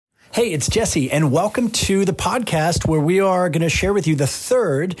Hey, it's Jesse, and welcome to the podcast where we are going to share with you the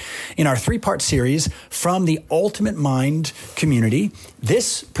third in our three-part series from the Ultimate Mind community.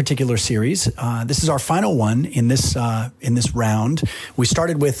 This particular series, this is our final one in this round. We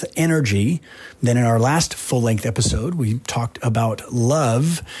started with energy. Then in our last full-length episode, we talked about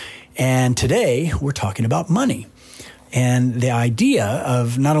love. And today, we're talking about money. And the idea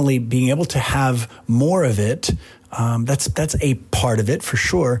of not only being able to have more of it, that's a part of it for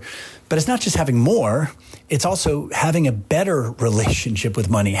sure. But it's not just having more. It's also having a better relationship with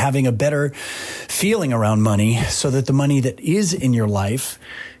money, having a better feeling around money so that the money that is in your life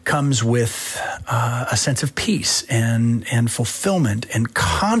comes with a sense of peace and fulfillment and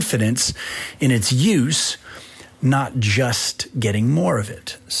confidence in its use, not just getting more of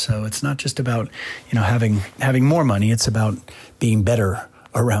it. So it's not just about, having more money. It's about being better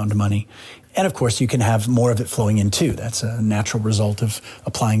around money. And of course, you can have more of it flowing in too. That's a natural result of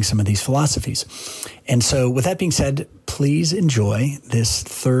applying some of these philosophies. And so with that being said, please enjoy this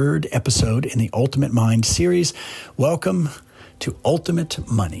third episode in the Ultimate Mind series. Welcome to Ultimate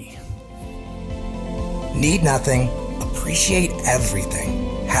Money. Need nothing, appreciate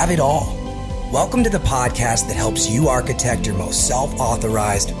everything, have it all. Welcome to the podcast that helps you architect your most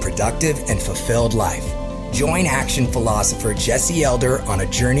self-authorized, productive, and fulfilled life. Join action philosopher Jesse Elder on a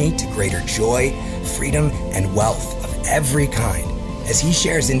journey to greater joy, freedom, and wealth of every kind as he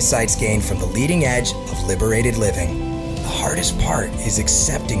shares insights gained from the leading edge of liberated living. The hardest part is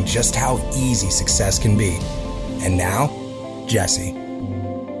accepting just how easy success can be. And now, Jesse.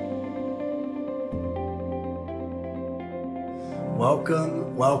 Welcome.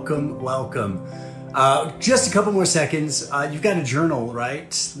 Just a couple more seconds. You've got a journal,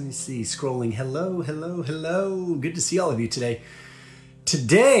 right? Let me see. Scrolling. Hello. Good to see all of you today.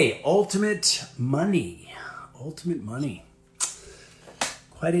 Today, Ultimate Money.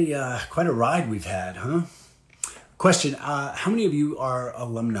 Quite a ride we've had, huh? Question: how many of you are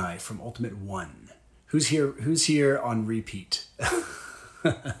alumni from Ultimate One? Who's here on repeat?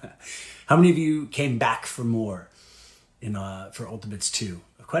 How many of you came back for more for Ultimates 2?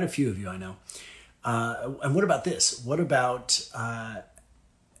 Quite a few of you, I know. And what about this? What about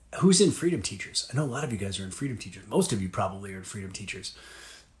who's in Freedom Teachers? I know a lot of you guys are in Freedom Teachers. Most of you probably are in Freedom Teachers.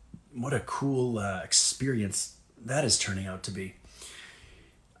 What a cool experience that is turning out to be.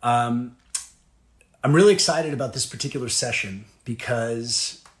 I'm really excited about this particular session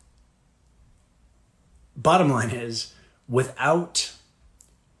because bottom line is without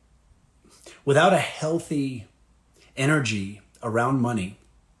a healthy energy around money,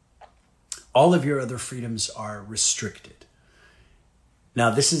 all of your other freedoms are restricted. Now,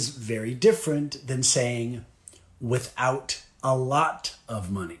 this is very different than saying without a lot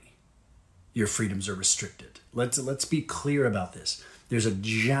of money, your freedoms are restricted. Let's be clear about this. There's a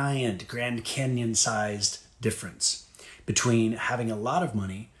giant Grand Canyon-sized difference between having a lot of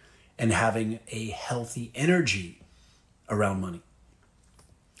money and having a healthy energy around money.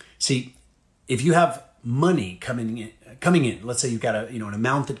 See, if you have money coming in, let's say you've got an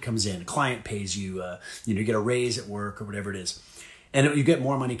amount that comes in, a client pays you, you get a raise at work or whatever it is, and you get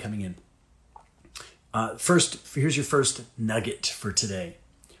more money coming in. Here's your first nugget for today.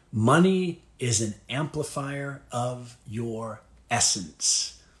 Money is an amplifier of your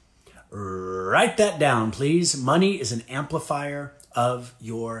essence. Write that down, please. Money is an amplifier of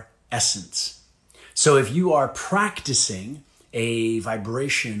your essence. So if you are practicing a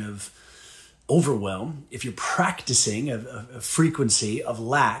vibration of overwhelm, if you're practicing a frequency of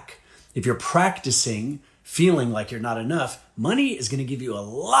lack, if you're practicing feeling like you're not enough, money is going to give you a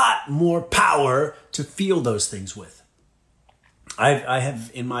lot more power to feel those things with. I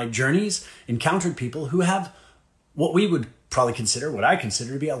have in my journeys encountered people who have what I consider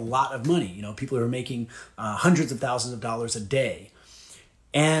to be a lot of money. People who are making hundreds of thousands of dollars a day.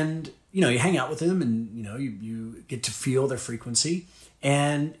 And, you hang out with them and, you get to feel their frequency.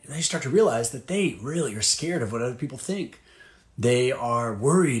 And they start to realize that they really are scared of what other people think. They are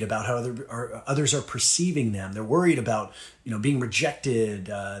worried about how others are perceiving them. They're worried about, being rejected.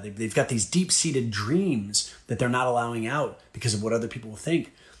 They've got these deep-seated dreams that they're not allowing out because of what other people will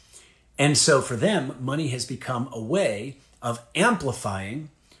think. And so for them, money has become a way of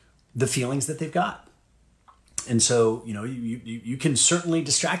amplifying the feelings that they've got. And so, you can certainly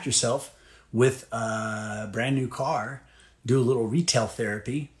distract yourself with a brand new car, do a little retail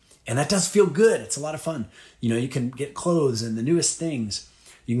therapy, and that does feel good. It's a lot of fun. You can get clothes and the newest things.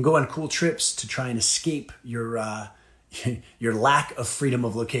 You can go on cool trips to try and escape your lack of freedom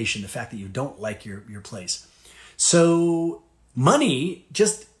of location, the fact that you don't like your place. So money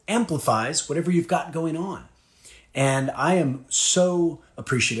just amplifies whatever you've got going on. And I am so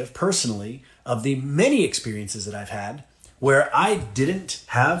appreciative personally of the many experiences that I've had where I didn't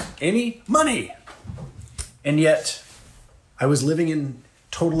have any money. And yet I was living in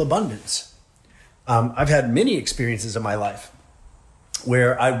total abundance. I've had many experiences in my life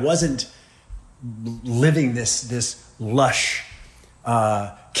where I wasn't living this lush,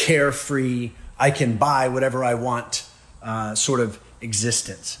 carefree, I can buy whatever I want sort of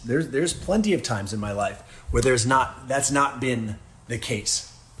existence. There's plenty of times in my life where that's not been the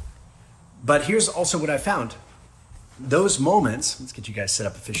case. But here's also what I found. Those moments, let's get you guys set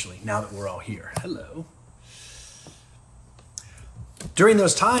up officially now that we're all here. Hello. During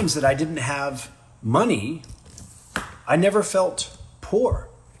those times that I didn't have money, I never felt poor.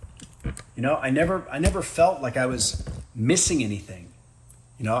 I never felt like I was missing anything.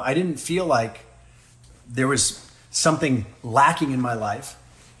 I didn't feel like there was something lacking in my life.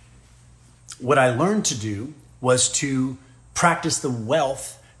 What I learned to do was to practice the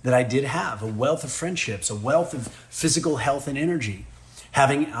wealth that I did have, a wealth of friendships, a wealth of physical health and energy,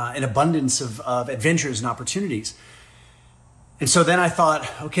 having an abundance of adventures and opportunities. And so then I thought,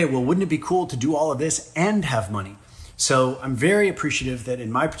 okay, well, wouldn't it be cool to do all of this and have money? So I'm very appreciative that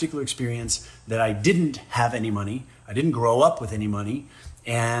in my particular experience that I didn't have any money. I didn't grow up with any money.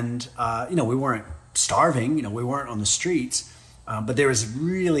 And, we weren't starving, we weren't on the streets, but there was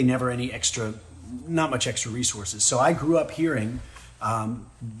really never not much extra resources. So I grew up hearing,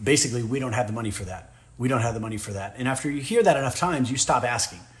 basically, we don't have the money for that. We don't have the money for that. And after you hear that enough times, you stop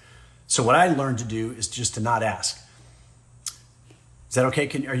asking. So what I learned to do is just to not ask. Is that okay?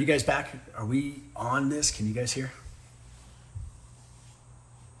 Are you guys back? Are we on this? Can you guys hear?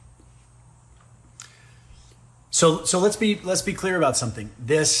 So let's be clear about something.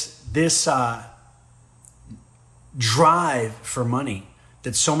 This drive for money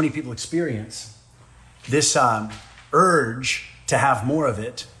that so many people experience, this urge to have more of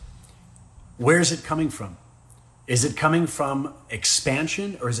it, where is it coming from? Is it coming from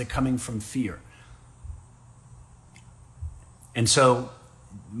expansion or is it coming from fear? And so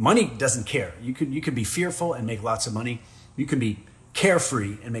money doesn't care. You could be fearful and make lots of money. You can be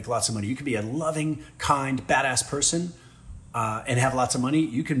carefree and make lots of money. You can be a loving, kind, badass person and have lots of money.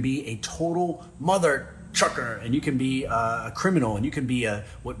 You can be a total mother trucker, and you can be a criminal, and you can be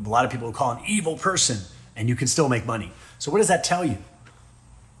what a lot of people would call an evil person, and you can still make money. So what does that tell you?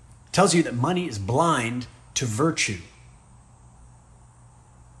 It tells you that money is blind to virtue.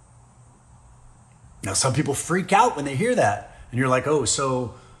 Now, some people freak out when they hear that. And you're like, oh,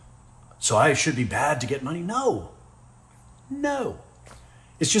 so I should be bad to get money? No.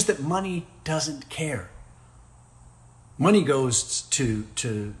 It's just that money doesn't care. Money goes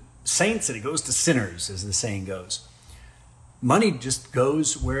to saints and it goes to sinners, as the saying goes. Money just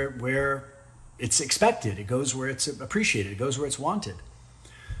goes where it's expected. It goes where it's appreciated. It goes where it's wanted.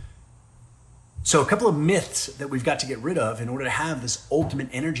 So a couple of myths that we've got to get rid of in order to have this ultimate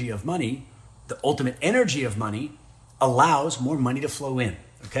energy of money. The ultimate energy of money allows more money to flow in,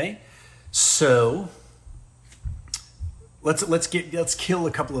 okay? So let's kill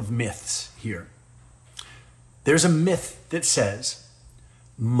a couple of myths here. There's a myth that says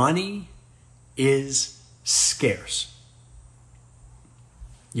money is scarce.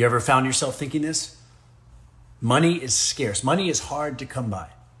 You ever found yourself thinking this? Money is scarce. Money is hard to come by.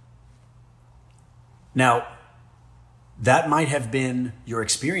 Now, that might have been your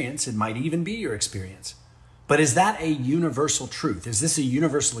experience. It might even be your experience. But is that a universal truth? Is this a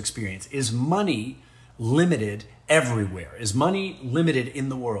universal experience? Is money limited everywhere? Is money limited in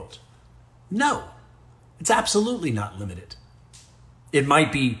the world? No, it's absolutely not limited. It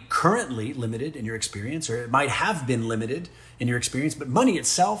might be currently limited in your experience, or it might have been limited in your experience, but money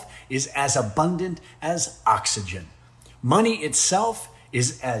itself is as abundant as oxygen. Money itself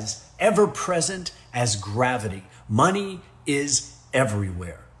is as ever-present as gravity. Money is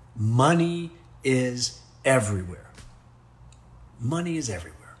everywhere. Money is everywhere. Money is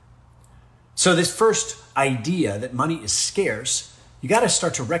everywhere. So this first idea that money is scarce, you got to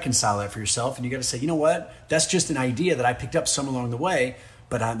start to reconcile that for yourself, and you got to say, you know what? That's just an idea that I picked up somewhere along the way,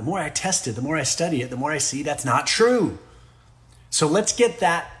 but the more I test it, the more I study it, the more I see that's not true. So let's get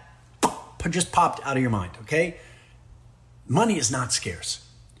that just popped out of your mind, okay? Money is not scarce.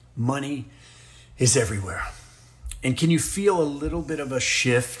 Money is everywhere. And can you feel a little bit of a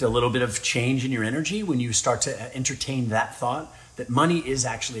shift, a little bit of change in your energy when you start to entertain that thought that money is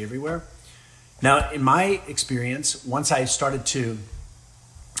actually everywhere? Now, in my experience, once I started to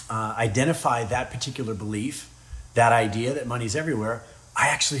identify that particular belief, that idea that money's everywhere, I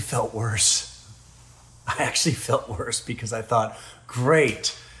actually felt worse. I actually felt worse because I thought,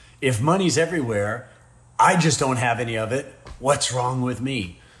 great, if money's everywhere, I just don't have any of it. What's wrong with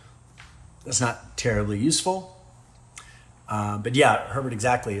me? That's not terribly useful. But yeah, Herbert,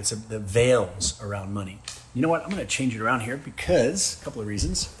 exactly. It's the veils around money. You know what? I'm going to change it around here because a couple of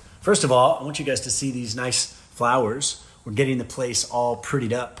reasons. First of all, I want you guys to see these nice flowers. We're getting the place all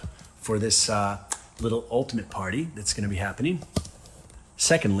prettied up for this little ultimate party that's going to be happening.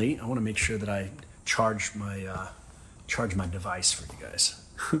 Secondly, I want to make sure that I charge my device for you guys.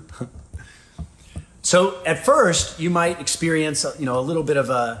 So at first, you might experience a little bit of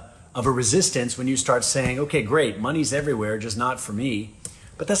a resistance when you start saying, okay, great, money's everywhere, just not for me.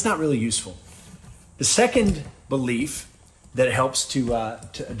 But that's not really useful. The second belief that it helps to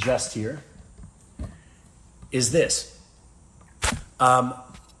adjust here is this. I'm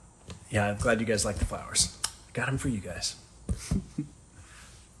glad you guys like the flowers. I got them for you guys.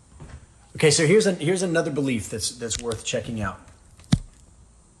 Okay, so here's another belief that's worth checking out.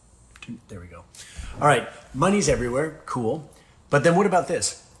 There we go. All right, money's everywhere, cool. But then what about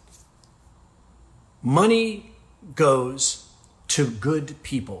this? Money goes to good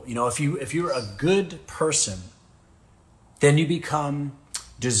people. If you're a good person, then you become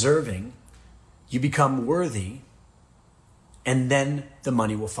deserving, you become worthy, and then the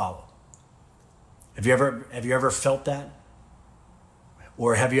money will follow. Have you ever felt that?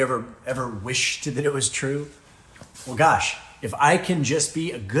 Or have you ever wished that it was true? Well, gosh, if I can just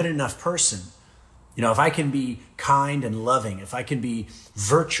be a good enough person, if I can be kind and loving, if I can be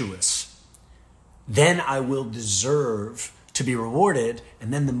virtuous, then I will deserve to be rewarded,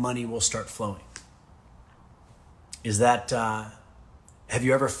 and then the money will start flowing. Is that, have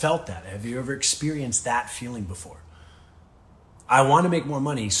you ever felt that? Have you ever experienced that feeling before? I want to make more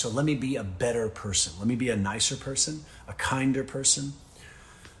money, so let me be a better person. Let me be a nicer person, a kinder person.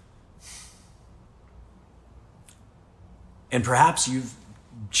 And perhaps you've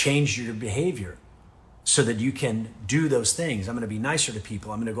changed your behavior so that you can do those things. I'm going to be nicer to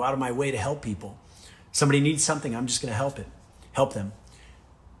people. I'm going to go out of my way to help people. Somebody needs something, I'm just going to help them.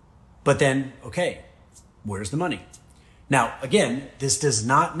 But then, okay, where's the money? Now, again, this does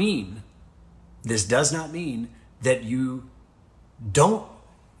not mean that you don't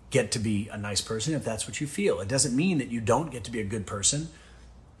get to be a nice person if that's what you feel. It doesn't mean that you don't get to be a good person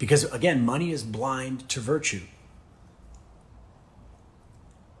because, again, money is blind to virtue.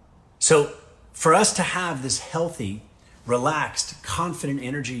 So for us to have this healthy, relaxed, confident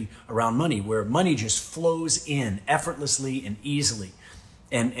energy around money, where money just flows in effortlessly and easily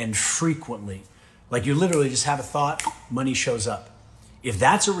and frequently, like you literally just have a thought, money shows up. If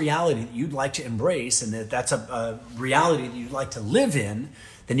that's a reality that you'd like to embrace and that's a reality that you'd like to live in,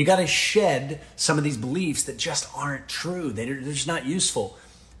 then you got to shed some of these beliefs that just aren't true. They're just not useful.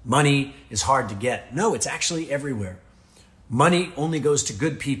 Money is hard to get. No, it's actually everywhere. Money only goes to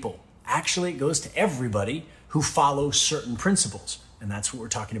good people. Actually, it goes to everybody who follow certain principles. And that's what we're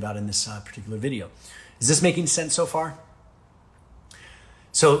talking about in this particular video. Is this making sense so far?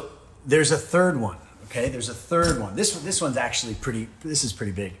 So there's a third one, okay? There's a third one. This one's actually pretty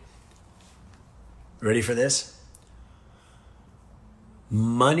big. Ready for this?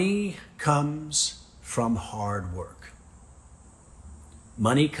 Money comes from hard work.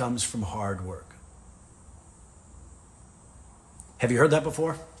 Money comes from hard work. Have you heard that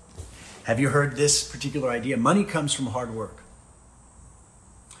before? Have you heard this particular idea? Money comes from hard work.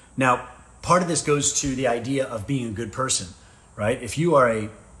 Now, part of this goes to the idea of being a good person, right? If you are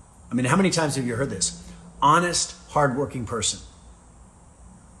how many times have you heard this? Honest, hardworking person.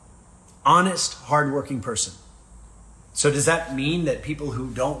 Honest, hardworking person. So does that mean that people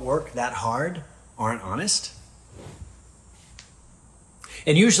who don't work that hard aren't honest?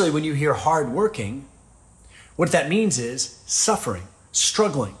 And usually when you hear hardworking, what that means is suffering,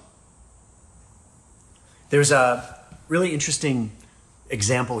 struggling. There's a really interesting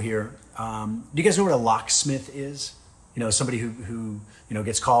example here. Do you guys know what a locksmith is? Somebody who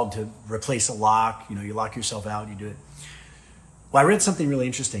gets called to replace a lock. You lock yourself out, you do it. Well, I read something really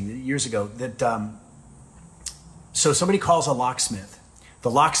interesting years ago that so somebody calls a locksmith.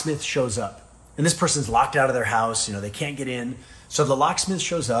 The locksmith shows up, and this person's locked out of their house. They can't get in. So the locksmith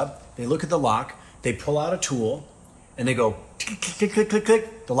shows up. They look at the lock. They pull out a tool, and they go click, click, click, click,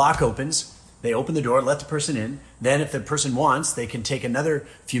 click. The lock opens. They open the door, let the person in. Then if the person wants, they can take another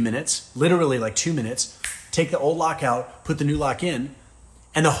few minutes, literally like 2 minutes, take the old lock out, put the new lock in,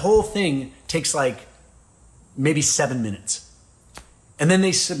 and the whole thing takes like maybe 7 minutes. And then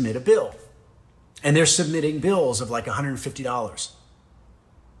they submit a bill. And they're submitting bills of like $150,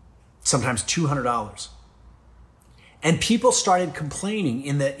 sometimes $200. And people started complaining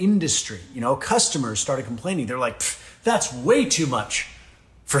in the industry. Customers started complaining. They're like, that's way too much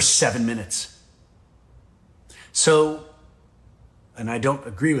for 7 minutes. So, and I don't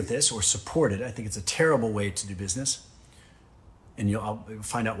agree with this or support it. I think it's a terrible way to do business. And I'll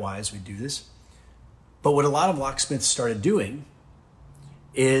find out why as we do this. But what a lot of locksmiths started doing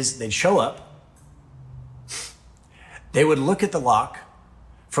is they'd show up, they would look at the lock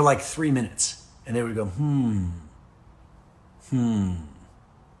for like 3 minutes, and they would go, And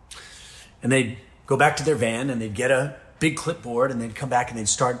they'd go back to their van, and they'd get a big clipboard, and they'd come back and they'd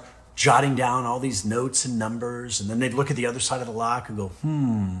start jotting down all these notes and numbers, and then they'd look at the other side of the lock and go,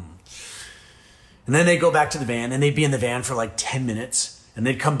 And then they'd go back to the van, and they'd be in the van for like 10 minutes, and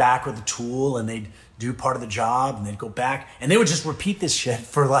they'd come back with a tool, and they'd do part of the job, and they'd go back, and they would just repeat this shit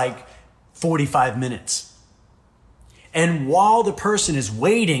for like 45 minutes. And while the person is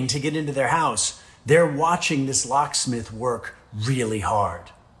waiting to get into their house, they're watching this locksmith work really hard.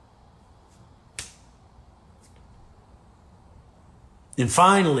 And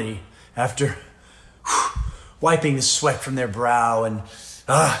finally, after wiping the sweat from their brow and,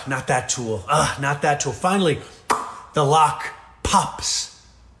 not that tool, finally, the lock pops.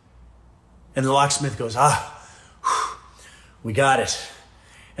 And the locksmith goes, we got it.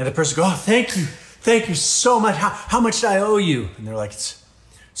 And the person goes, thank you so much. How much do I owe you? And they're like, it's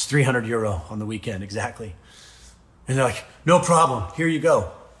 300 euro on the weekend, exactly. And they're like, no problem, here you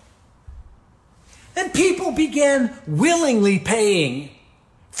go. And people began willingly paying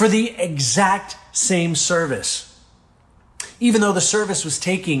for the exact same service, even though the service was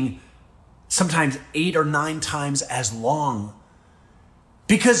taking sometimes 8 or 9 times as long.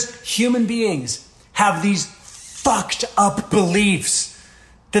 Because human beings have these fucked up beliefs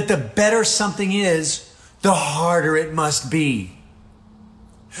that the better something is, the harder it must be.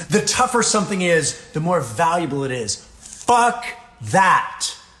 The tougher something is, the more valuable it is. Fuck that.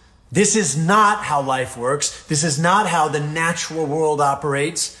 This is not how life works. This is not how the natural world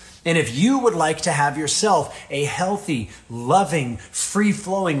operates. And if you would like to have yourself a healthy, loving,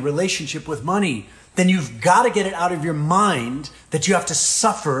 free-flowing relationship with money, then you've got to get it out of your mind that you have to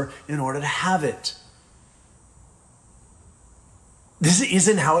suffer in order to have it. This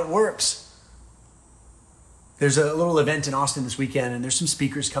isn't how it works. There's a little event in Austin this weekend, and there's some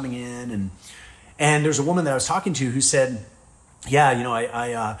speakers coming in, and there's a woman that I was talking to who said, yeah,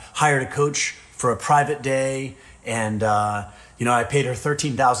 I hired a coach for a private day, and I paid her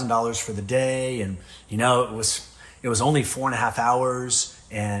 $13,000 for the day, and it was only 4.5 hours.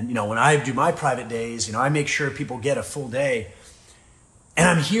 And when I do my private days, I make sure people get a full day. And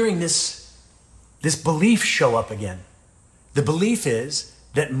I'm hearing this belief show up again. The belief is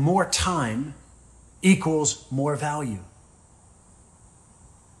that more time equals more value.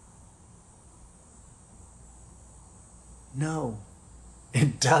 No,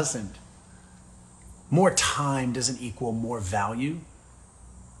 it doesn't. More time doesn't equal more value.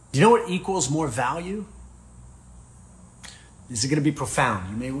 Do you know what equals more value? This is going to be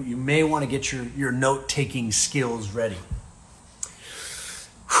profound. You may want to get your note-taking skills ready.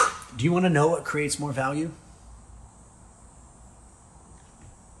 Do you want to know what creates more value?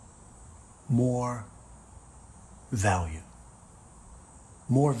 More value.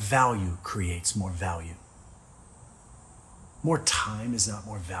 More value creates more value. More time is not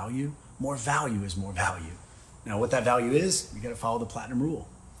more value. More value is more value. Now, what that value is, you got to follow the platinum rule.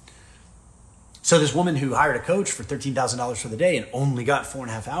 So this woman who hired a coach for $13,000 for the day and only got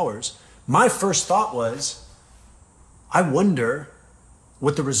 4.5 hours, my first thought was, I wonder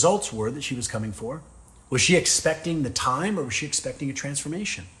what the results were that she was coming for. Was she expecting the time, or was she expecting a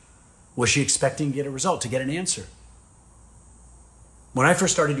transformation? Was she expecting to get a result, to get an answer? When I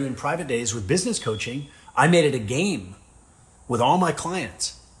first started doing private days with business coaching, I made it a game with all my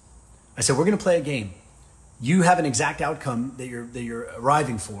clients. I said, we're going to play a game. You have an exact outcome that you're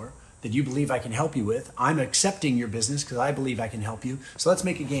arriving for, that you believe I can help you with. I'm accepting your business because I believe I can help you. So let's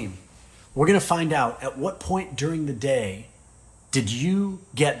make a game. We're going to find out at what point during the day did you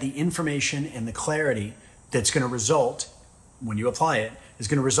get the information and the clarity that's going to result, when you apply it, is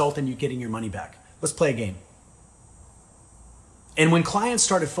going to result in you getting your money back. Let's play a game. And when clients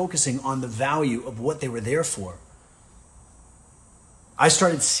started focusing on the value of what they were there for, I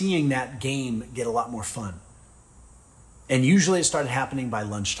started seeing that game get a lot more fun. And usually it started happening by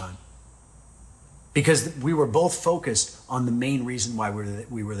lunchtime, because we were both focused on the main reason why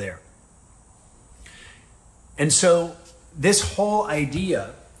we were there. And so this whole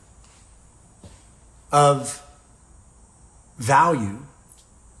idea of value,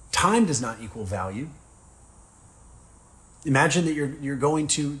 time does not equal value. Imagine that you're going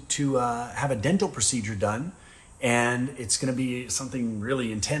to have a dental procedure done, and it's going to be something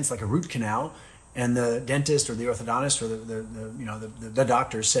really intense, like a root canal, and the dentist or the orthodontist or the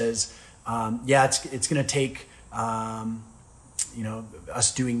doctor says, it's going to take us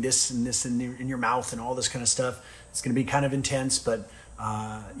doing this and this in your mouth and all this kind of stuff. It's going to be kind of intense, but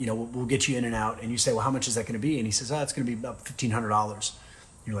we'll get you in and out. And you say, well, how much is that going to be? And he says, it's going to be about $1,500.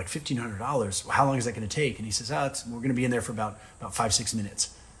 You're like, $1,500? Well, how long is that going to take? And he says, we're going to be in there for about 5-6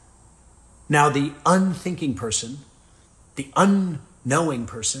 minutes. Now, the unthinking person, the unknowing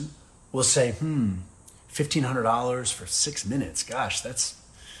person will say, $1,500 for 6 minutes. Gosh, that's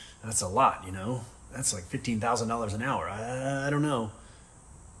a lot, That's like $15,000 an hour. I don't know.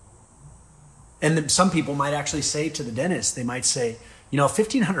 And then some people might actually say to the dentist, they might say,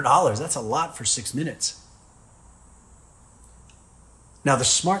 $1,500, that's a lot for 6 minutes. Now, the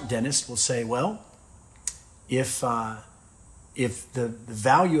smart dentist will say, well, if the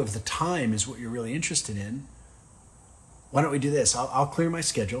value of the time is what you're really interested in, why don't we do this? I'll clear my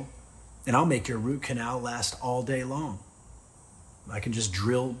schedule and I'll make your root canal last all day long. I can just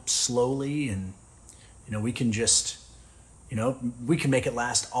drill slowly and, we can just, we can make it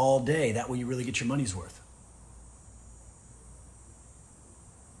last all day. That way you really get your money's worth.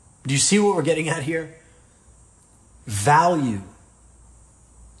 Do you see what we're getting at here? Value.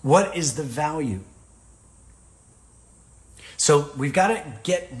 What is the value? So we've got to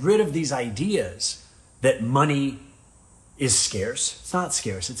get rid of these ideas that money is scarce. It's not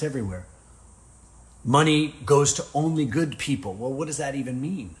scarce. It's everywhere. Money goes to only good people. Well, what does that even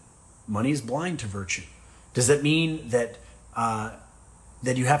mean? Money is blind to virtue. Does that mean that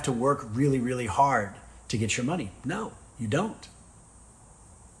you have to work really, really hard to get your money? No, you don't.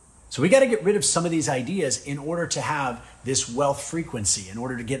 So we got to get rid of some of these ideas in order to have this wealth frequency, in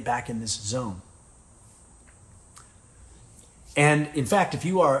order to get back in this zone. And in fact, if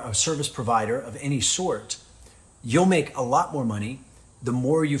you are a service provider of any sort, you'll make a lot more money the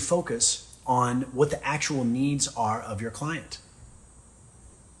more you focus on what the actual needs are of your client.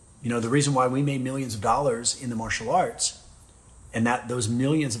 The reason why we made millions of dollars in the martial arts, and that those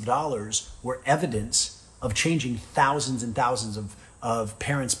millions of dollars were evidence of changing thousands and thousands of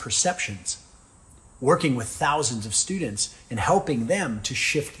parents' perceptions, working with thousands of students and helping them to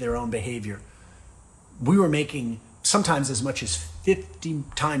shift their own behavior. We were making sometimes as much as 50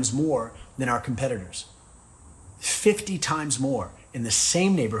 times more than our competitors. 50 times more in the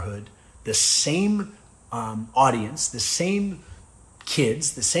same neighborhood, the same audience, the same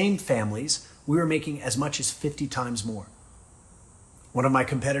kids, the same families. We were making as much as 50 times more. One of my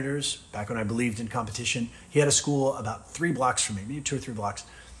competitors, back when I believed in competition, he had a school about 3 blocks from me, maybe 2 or 3 blocks.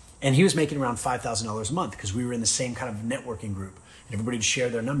 And he was making around $5,000 a month because we were in the same kind of networking group. And everybody would share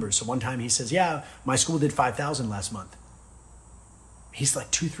their numbers. So one time he says, yeah, my school did $5,000 last month. He's like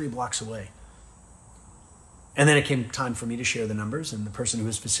 2-3 blocks away. And then it came time for me to share the numbers. And the person who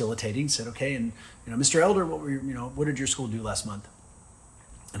was facilitating said, okay, and Mr. Elder, what did your school do last month?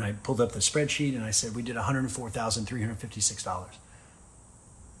 And I pulled up the spreadsheet and I said, we did $104,356.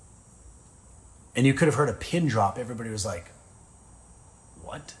 And you could have heard a pin drop. Everybody was like,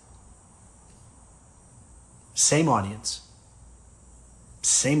 what? Same audience,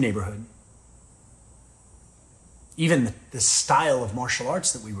 same neighborhood. Even the style of martial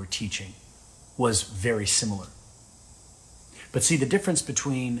arts that we were teaching was very similar. But see, the difference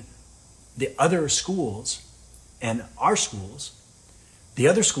between the other schools and our schools, the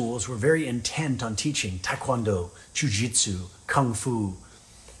other schools were very intent on teaching taekwondo, jiu-jitsu, kung fu,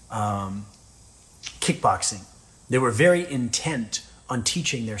 kickboxing. They were very intent on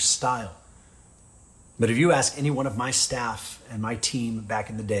teaching their style. But if you ask any one of my staff and my team back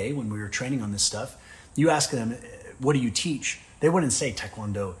in the day when we were training on this stuff, you ask them, what do you teach? They wouldn't say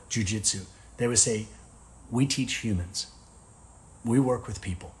taekwondo, jiu-jitsu. They would say, we teach humans. We work with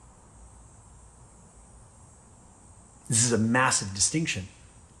people. This is a massive distinction.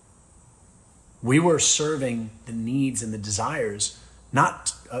 We were serving the needs and the desires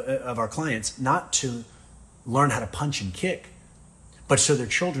not of our clients, not to learn how to punch and kick, but so their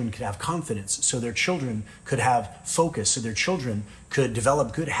children could have confidence, so their children could have focus, so their children could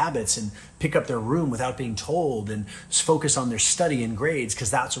develop good habits and pick up their room without being told and focus on their study and grades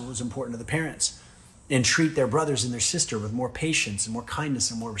because that's what was important to the parents, and treat their brothers and their sister with more patience and more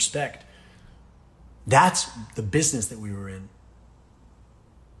kindness and more respect. That's the business that we were in.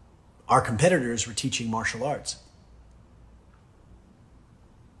 Our competitors were teaching martial arts.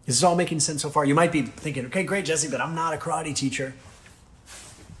 This is all making sense so far. You might be thinking, okay, great, Jesse, but I'm not a karate teacher.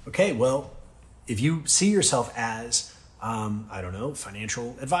 Okay, well, if you see yourself as,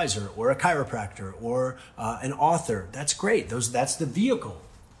 financial advisor or a chiropractor or an author, that's great. That's the vehicle.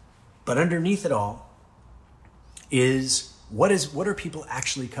 But underneath it all is what are people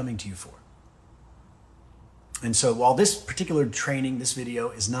actually coming to you for? And so while this particular training, this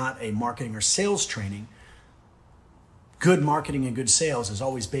video is not a marketing or sales training, good marketing and good sales is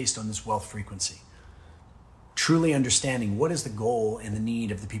always based on this wealth frequency. Truly understanding what is the goal and the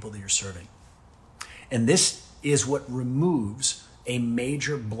need of the people that you're serving. And this is what removes a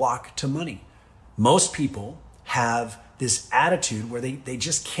major block to money. Most people have this attitude where they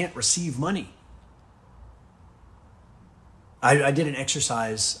just can't receive money. I did an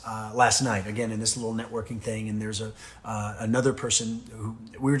exercise last night, again, in this little networking thing, and there's another person who,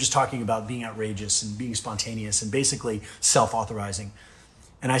 we were just talking about being outrageous and being spontaneous and basically self-authorizing.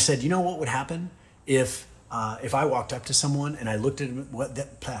 And I said, you know what would happen if I walked up to someone and I looked at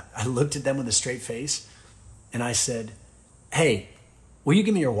them with a straight face and I said, hey, will you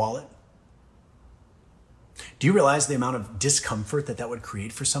give me your wallet? Do you realize the amount of discomfort that would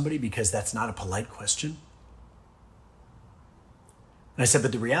create for somebody because that's not a polite question? And I said,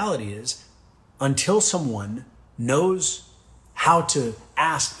 but the reality is, until someone knows how to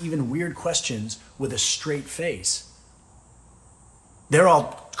ask even weird questions with a straight face, they're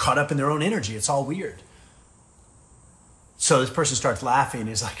all caught up in their own energy. It's all weird. So this person starts laughing.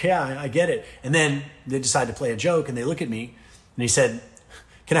 He's like, yeah, I get it. And then they decide to play a joke and they look at me and he said,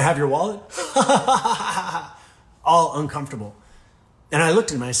 can I have your wallet? All uncomfortable. And I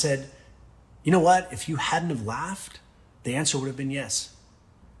looked at him and I said, you know what? If you hadn't have laughed, the answer would have been yes.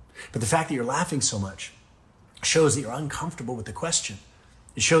 But the fact that you're laughing so much shows that you're uncomfortable with the question.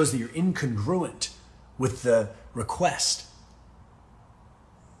 It shows that you're incongruent with the request.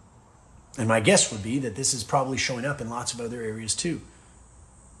 And my guess would be that this is probably showing up in lots of other areas too.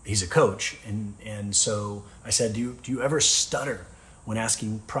 He's a coach. And so I said, do you ever stutter when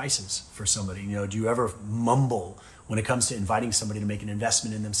asking prices for somebody? You know, do you ever mumble when it comes to inviting somebody to make an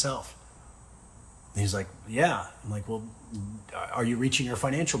investment in themselves? And he's like, yeah. I'm like, well, are you reaching your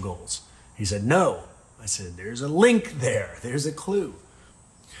financial goals? He said, no. I said, there's a link there. There's a clue.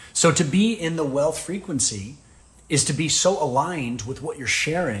 So to be in the wealth frequency is to be so aligned with what you're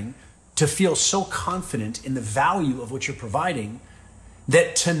sharing, to feel so confident in the value of what you're providing,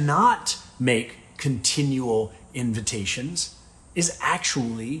 that to not make continual invitations is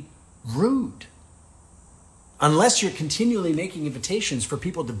actually rude. Unless you're continually making invitations for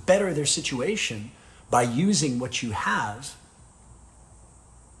people to better their situation by using what you have,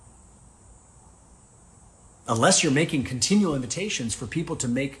 unless you're making continual invitations for people to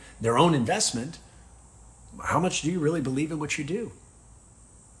make their own investment, how much do you really believe in what you do?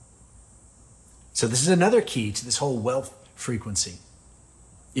 So this is another key to this whole wealth frequency.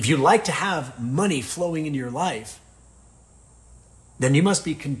 If you'd like to have money flowing into your life, then you must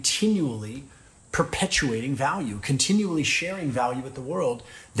be continually perpetuating value, continually sharing value with the world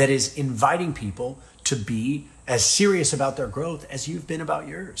that is inviting people to be as serious about their growth as you've been about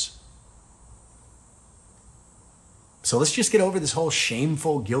yours. So let's just get over this whole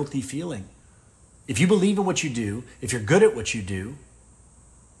shameful, guilty feeling. If you believe in what you do, if you're good at what you do,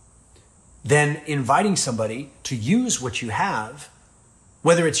 then inviting somebody to use what you have,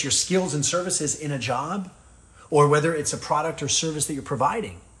 whether it's your skills and services in a job, or whether it's a product or service that you're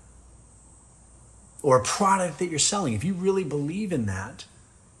providing, or a product that you're selling, if you really believe in that,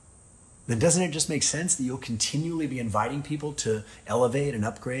 then doesn't it just make sense that you'll continually be inviting people to elevate and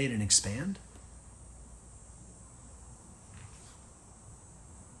upgrade and expand?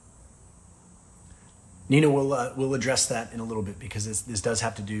 Nina will address that in a little bit, because this does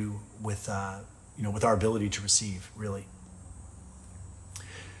have to do with with our ability to receive, really.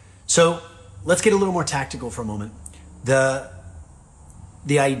 So let's get a little more tactical for a moment. The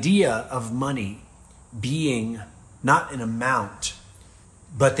idea of money being not an amount,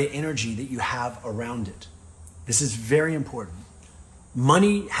 but the energy that you have around it. This is very important.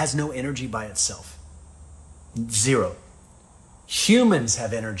 Money has no energy by itself. Zero. Humans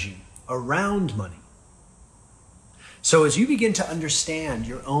have energy around money. So as you begin to understand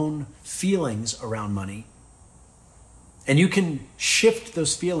your own feelings around money, and you can shift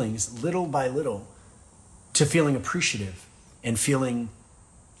those feelings little by little to feeling appreciative and feeling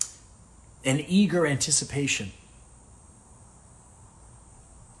an eager anticipation.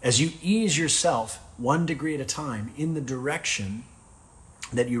 As you ease yourself 1 degree at a time in the direction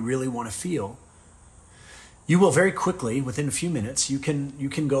that you really want to feel, you will very quickly, within a few minutes, you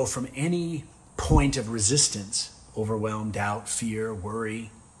can go from any point of resistance, overwhelm, doubt, fear,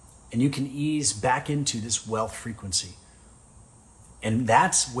 worry, and you can ease back into this wealth frequency. And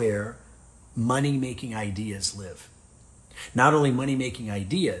that's where money-making ideas live. Not only money-making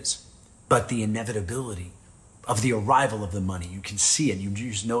ideas, but the inevitability of the arrival of the money. You can see it. You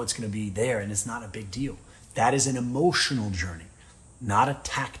just know it's going to be there, and it's not a big deal. That is an emotional journey, not a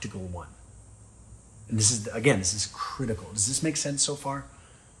tactical one. And this is critical. Does this make sense so far?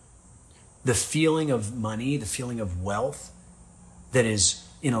 the feeling of money, the feeling of wealth that is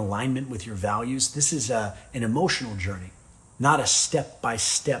in alignment with your values. This is an emotional journey, not a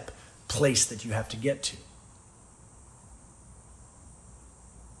step-by-step place that you have to get to.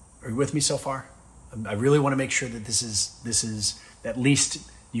 Are you with me so far? I really want to make sure that this is at least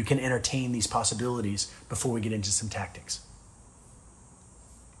you can entertain these possibilities before we get into some tactics.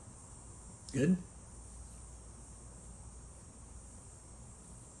 Good?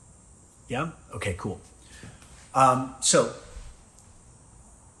 Yeah? Okay, cool. So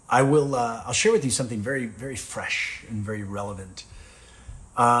I'll share with you something very, very fresh and very relevant.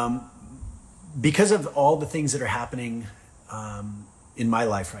 Because of all the things that are happening in my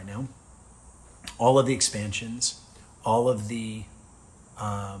life right now, all of the expansions, all of the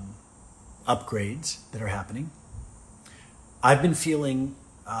upgrades that are happening, I've been feeling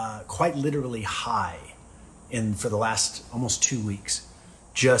quite literally high for the last almost 2 weeks.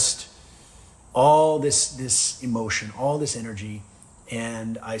 Just all this emotion, all this energy,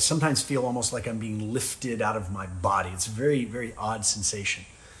 and I sometimes feel almost like I'm being lifted out of my body. It's a very, very odd sensation.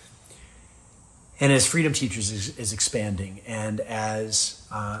 And as Freedom Teachers is expanding, and as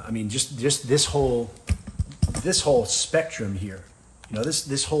just this whole spectrum here,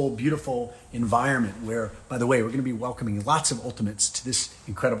 this whole beautiful environment where, by the way, we're going to be welcoming lots of ultimates to this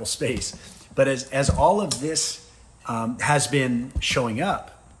incredible space. But as all of this has been showing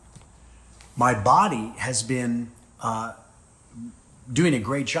up, my body has been doing a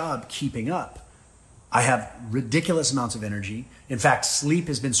great job keeping up. I have ridiculous amounts of energy. In fact, sleep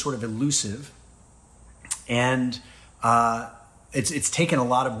has been sort of elusive. And it's taken a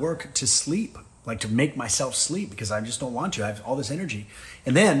lot of work to sleep, like to make myself sleep, because I just don't want to. I have all this energy.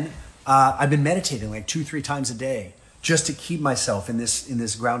 And then I've been meditating like 2-3 times a day just to keep myself in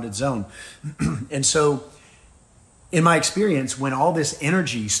this grounded zone. And so in my experience, when all this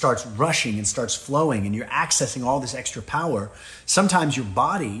energy starts rushing and starts flowing and you're accessing all this extra power, sometimes your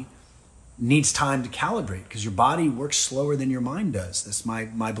body needs time to calibrate because your body works slower than your mind does. That's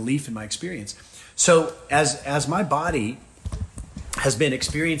my belief and my experience. So as my body has been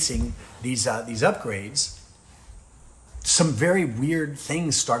experiencing these upgrades, some very weird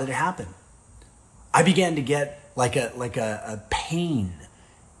things started to happen. I began to get like a pain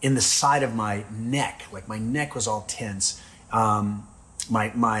in the side of my neck. Like my neck was all tense.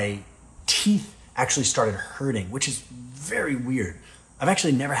 My teeth actually started hurting, which is very weird. I've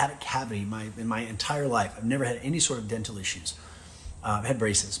actually never had a cavity in my entire life. I've never had any sort of dental issues. I've had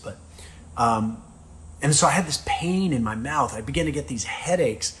braces, but and so I had this pain in my mouth. I began to get these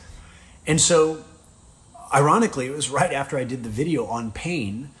headaches. And so ironically, it was right after I did the video on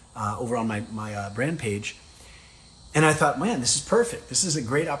pain over on my brand page. And I thought, man, this is perfect. This is a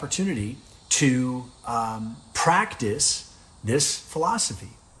great opportunity to practice this philosophy: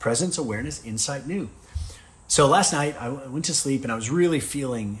 presence, awareness, insight, new. So last night I went to sleep and I was really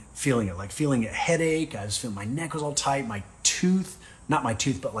feeling it, like feeling a headache. I was feeling my neck was all tight, my tooth, not my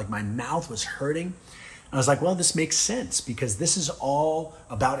tooth, but like my mouth was hurting. And I was like, well, this makes sense because this is all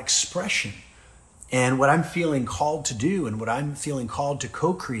about expression. And what I'm feeling called to do and what I'm feeling called to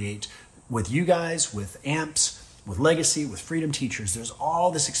co-create with you guys, with AMPS, with Legacy, with Freedom Teachers, there's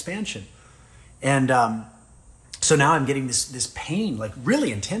all this expansion. And so now I'm getting this pain, like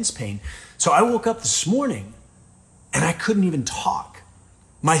really intense pain. So I woke up this morning and I couldn't even talk.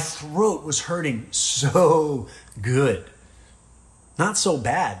 My throat was hurting so good. Not so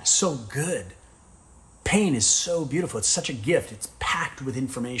bad, so good. Pain is so beautiful. It's such a gift. It's packed with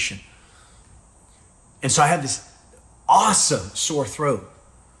information. And so I have this awesome sore throat,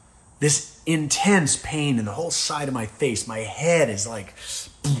 this intense pain in the whole side of my face. My head is like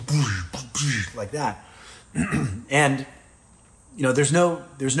that. And, there's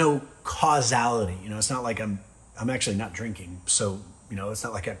no causality. It's not like I'm actually not drinking. So, it's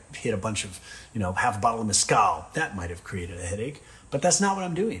not like I hit a bunch of, half a bottle of mezcal. That might have created a headache, but that's not what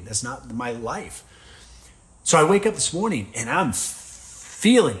I'm doing. That's not my life. So I wake up this morning and I'm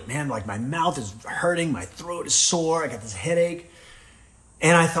feeling it, man. Like my mouth is hurting. My throat is sore. I got this headache.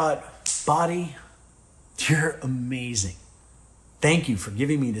 And I thought, body, you're amazing. Thank you for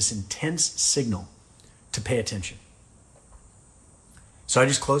giving me this intense signal to pay attention. So I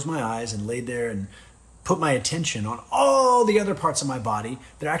just closed my eyes and laid there and put my attention on all the other parts of my body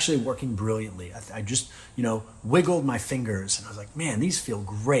that are actually working brilliantly. I just, wiggled my fingers and I was like, man, these feel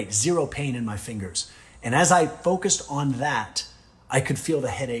great. Zero pain in my fingers. And as I focused on that, I could feel the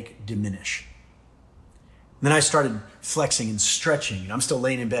headache diminish. And then I started flexing and stretching. I'm still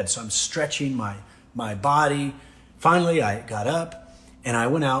laying in bed, so I'm stretching my body. Finally, I got up and I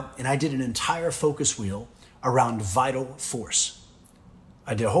went out and I did an entire focus wheel around vital force.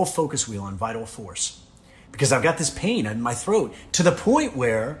 I did a whole focus wheel on Vital Force because I've got this pain in my throat to the point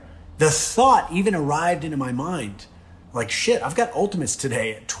where the thought even arrived into my mind. Like, shit, I've got Ultimates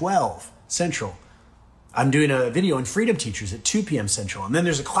today at 12 Central. I'm doing a video on Freedom Teachers at 2 p.m. Central. And then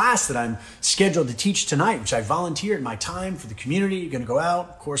there's a class that I'm scheduled to teach tonight, which I volunteered my time for the community. Going to go out,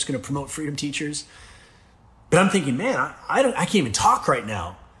 of course, going to promote Freedom Teachers. But I'm thinking, man, I can't even talk right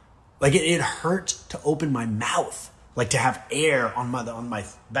now. Like it hurt to open my mouth, like to have air on my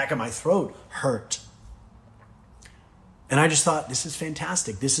back of my throat hurt. And I just thought, this is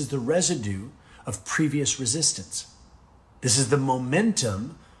fantastic. This is the residue of previous resistance. This is the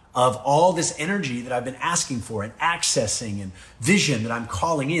momentum of all this energy that I've been asking for and accessing and vision that I'm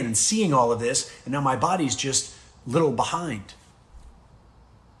calling in and seeing all of this. And now my body's just a little behind.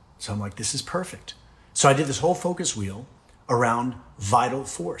 So I'm like, this is perfect. So I did this whole focus wheel around Vital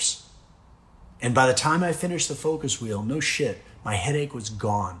Force. And by the time I finished the focus wheel, no shit, my headache was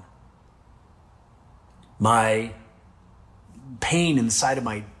gone. My pain inside of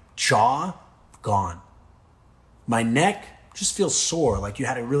my jaw, gone. My neck just feels sore, like you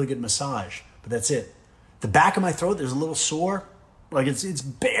had a really good massage, but that's it. The back of my throat, there's a little sore, like it's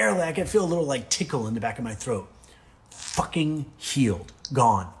barely, I can feel a little like tickle in the back of my throat. Fucking healed,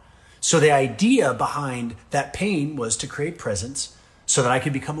 gone. So the idea behind that pain was to create presence so that I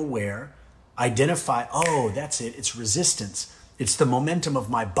could become aware, identify, oh, that's it, it's resistance. It's the momentum of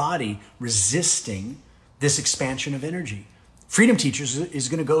my body resisting this expansion of energy. Freedom Teachers is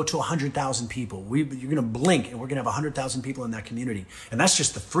going to go to 100,000 people. You're going to blink and we're going to have 100,000 people in that community. And that's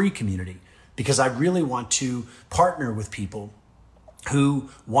just the free community because I really want to partner with people who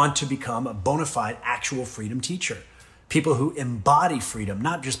want to become a bona fide actual freedom teacher. People who embody freedom,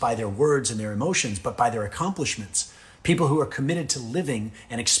 not just by their words and their emotions, but by their accomplishments. People who are committed to living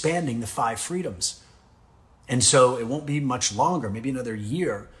and expanding the 5 freedoms. And so it won't be much longer, maybe another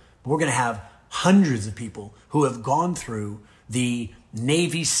year, but we're going to have hundreds of people who have gone through the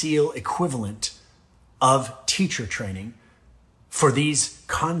Navy SEAL equivalent of teacher training for these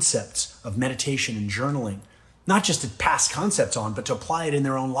concepts of meditation and journaling, not just to pass concepts on, but to apply it in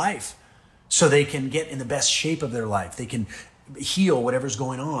their own life so they can get in the best shape of their life. They can heal whatever's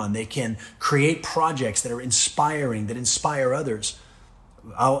going on. They can create projects that are inspiring, that inspire others.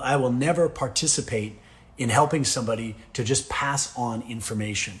 I will never participate in helping somebody to just pass on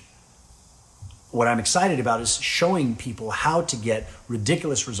information. What I'm excited about is showing people how to get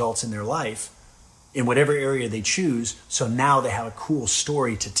ridiculous results in their life in whatever area they choose. So now they have a cool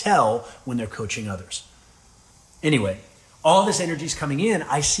story to tell when they're coaching others. Anyway, all this energy is coming in.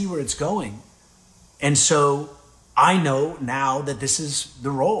 I see where it's going. And so I know now that this is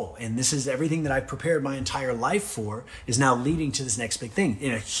the role and this is everything that I've prepared my entire life for is now leading to this next big thing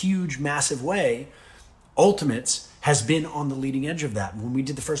in a huge, massive way. Ultimates has been on the leading edge of that. When we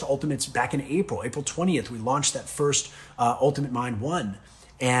did the first Ultimates back in April 20th, we launched that first Ultimate Mind 1.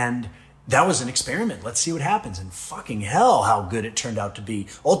 And that was an experiment. Let's see what happens. And fucking hell, how good it turned out to be.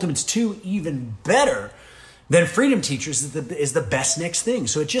 Ultimates 2, even better. Then Freedom Teachers is the best next thing.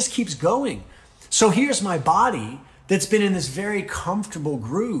 So it just keeps going. So here's my body that's been in this very comfortable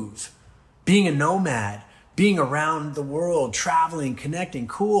groove, being a nomad, being around the world, traveling, connecting,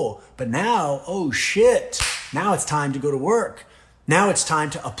 cool. But now, oh shit, now it's time to go to work. Now it's time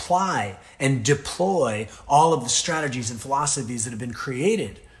to apply and deploy all of the strategies and philosophies that have been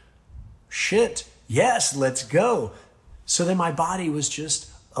created. Shit, yes, let's go. So then my body was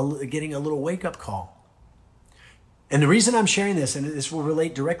just getting a little wake-up call. And the reason I'm sharing this, and this will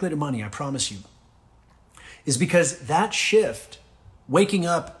relate directly to money, I promise you, is because that shift, waking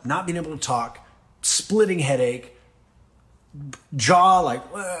up, not being able to talk, splitting headache, jaw like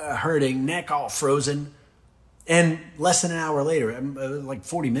hurting, neck all frozen, and less than an hour later, like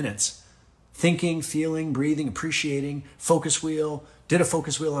 40 minutes, thinking, feeling, breathing, appreciating, focus wheel, did a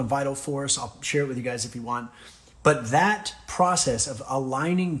focus wheel on Vital Force. I'll share it with you guys if you want. But that process of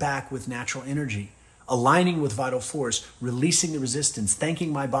aligning back with natural energy, aligning with Vital Force, releasing the resistance,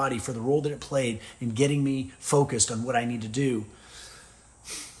 thanking my body for the role that it played in getting me focused on what I need to do.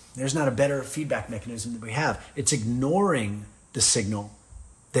 There's not a better feedback mechanism that we have. It's ignoring the signal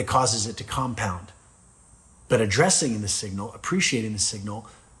that causes it to compound. But addressing the signal, appreciating the signal,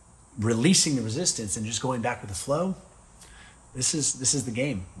 releasing the resistance, and just going back with the flow, this is the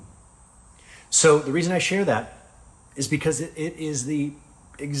game. So the reason I share that is because it is the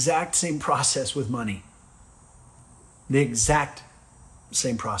exact same process with money. The exact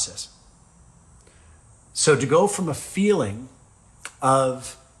same process. So to go from a feeling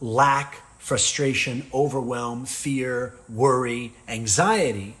of lack, frustration, overwhelm, fear, worry,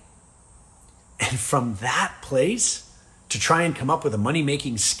 anxiety, and from that place to try and come up with a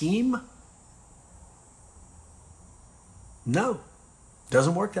money-making scheme? No,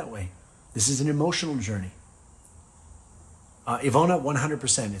 doesn't work that way. This is an emotional journey. Ivona,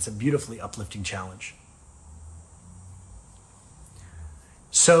 100%. It's a beautifully uplifting challenge.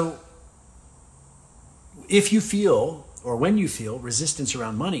 So if you feel, or when you feel resistance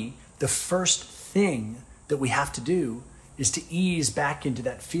around money, the first thing that we have to do is to ease back into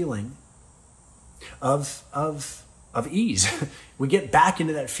that feeling of ease. We get back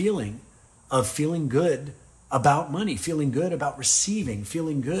into that feeling of feeling good about money, feeling good about receiving,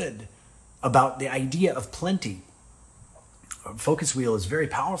 feeling good about the idea of plenty. Focus wheel is very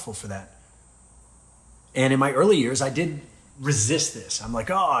powerful for that. And in my early years, I did resist this. I'm like,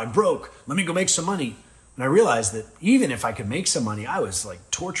 oh, I'm broke. Let me go make some money. And I realized that even if I could make some money, I was like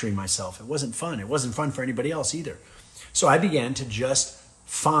torturing myself. It wasn't fun. It wasn't fun for anybody else either. So I began to just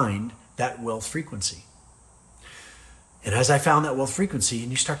find that wealth frequency. And as I found that wealth frequency,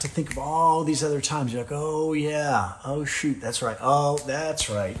 and you start to think of all these other times, you're like, oh yeah, oh shoot, that's right, oh that's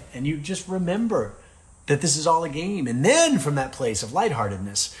right. And you just remember that this is all a game. And then from that place of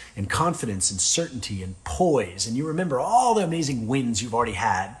lightheartedness and confidence and certainty and poise, and you remember all the amazing wins you've already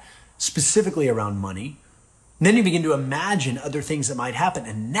had, specifically around money, and then you begin to imagine other things that might happen.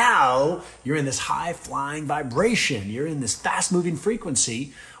 And now you're in this high flying vibration. You're in this fast moving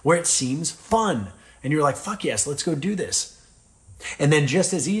frequency where it seems fun. And you're like, fuck yes, let's go do this. And then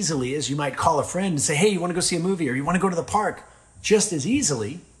just as easily as you might call a friend and say, hey, you want to go see a movie or you want to go to the park? Just as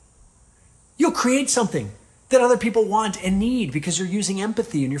easily, you'll create something that other people want and need because you're using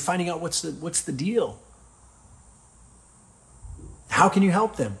empathy and you're finding out what's the deal. How can you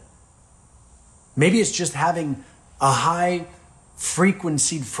help them? Maybe it's just having a high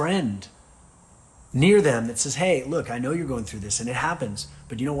frequency friend near them that says, hey, look, I know you're going through this and it happens,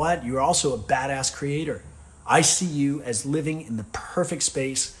 but you know what? You're also a badass creator. I see you as living in the perfect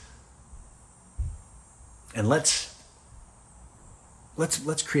space, and let's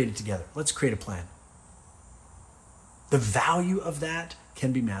create it together. Let's create a plan. The value of that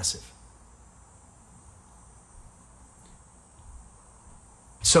can be massive.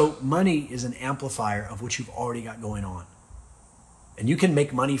 So money is an amplifier of what you've already got going on. And you can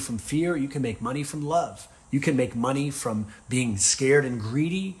make money from fear. You can make money from love. You can make money from being scared and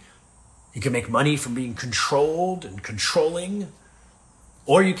greedy. You can make money from being controlled and controlling.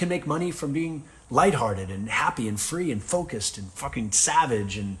 Or you can make money from being lighthearted and happy and free and focused and fucking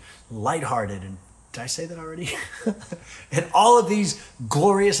savage and lighthearted. And did I say that already? And all of these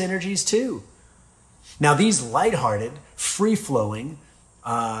glorious energies too. Now these lighthearted, free-flowing,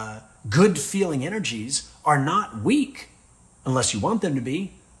 good feeling energies are not weak unless you want them to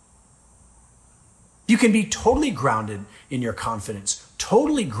be. You can be totally grounded in your confidence,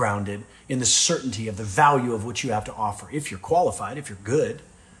 totally grounded in the certainty of the value of what you have to offer. If you're qualified, if you're good.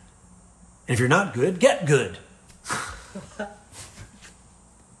 And if you're not good, get good.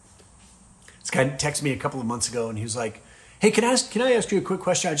 This guy texted me a couple of months ago and he was like, hey, can I ask you a quick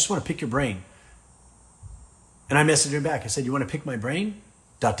question? I just want to pick your brain. And I messaged him back. I said, you want to pick my brain? ...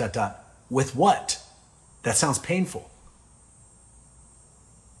 With what? That sounds painful.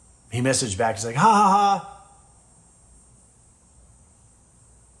 He messaged back. He's like, ha ha ha.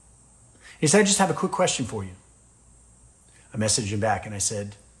 He said, I just have a quick question for you. I messaged him back and I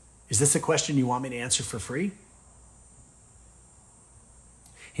said, is this a question you want me to answer for free?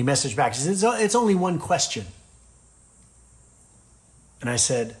 He messaged back. He said, it's only one question. And I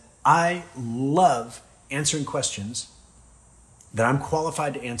said, I love answering questions that I'm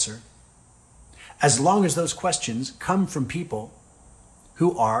qualified to answer, as long as those questions come from people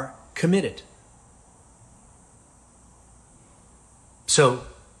who are committed. So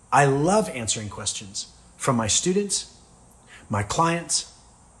I love answering questions from my students, my clients.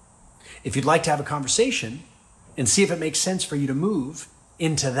 If you'd like to have a conversation and see if it makes sense for you to move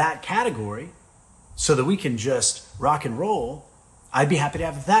into that category so that we can just rock and roll, I'd be happy to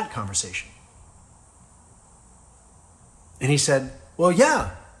have that conversation. And he said, well,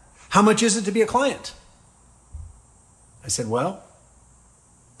 yeah, how much is it to be a client? I said, well,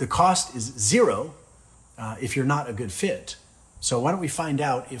 the cost is zero if you're not a good fit. So why don't we find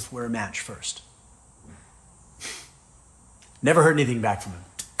out if we're a match first? Never heard anything back from him.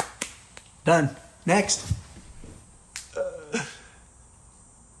 Done. Next.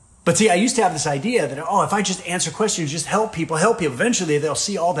 But see, I used to have this idea that, if I just answer questions, just help people, eventually they'll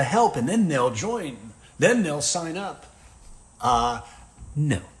see all the help and then they'll join. Then they'll sign up.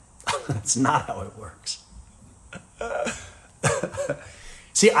 No, that's not how it works.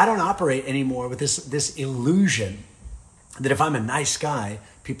 See, I don't operate anymore with this illusion that if I'm a nice guy,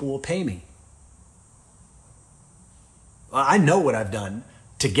 people will pay me. I know what I've done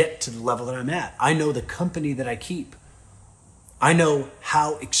to get to the level that I'm at. I know the company that I keep. I know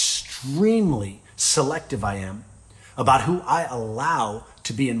how extremely selective I am about who I allow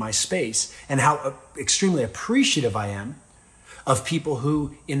to be in my space, and how extremely appreciative I am of people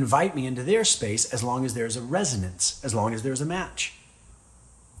who invite me into their space, as long as there's a resonance, as long as there's a match.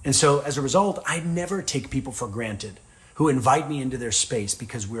 And so as a result, I never take people for granted who invite me into their space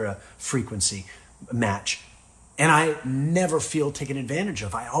because we're a frequency match. And I never feel taken advantage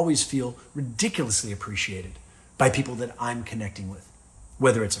of. I always feel ridiculously appreciated by people that I'm connecting with,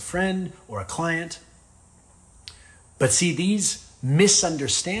 whether it's a friend or a client. But see, these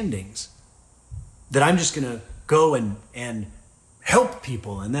misunderstandings that I'm just going to go and help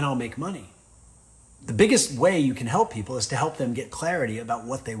people and then I'll make money. The biggest way you can help people is to help them get clarity about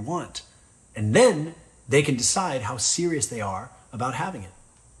what they want. And then they can decide how serious they are about having it.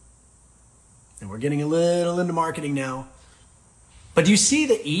 And we're getting a little into marketing now. But do you see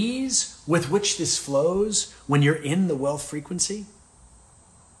the ease with which this flows when you're in the wealth frequency?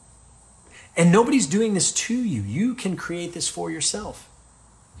 And nobody's doing this to you. You can create this for yourself.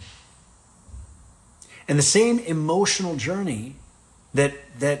 And the same emotional journey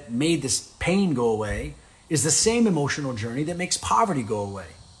that made this pain go away is the same emotional journey that makes poverty go away.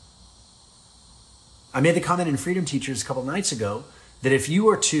 I made the comment in Freedom Teachers a couple nights ago that if you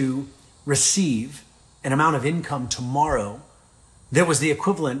were to receive an amount of income tomorrow that was the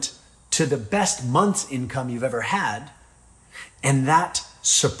equivalent to the best month's income you've ever had, and that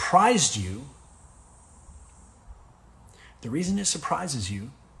surprised you, the reason it surprises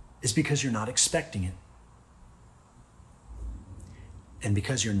you is because you're not expecting it. And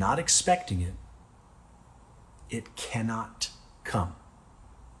because you're not expecting it, it cannot come.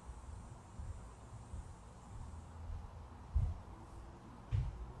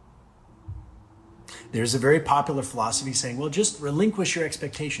 There's a very popular philosophy saying, well, just relinquish your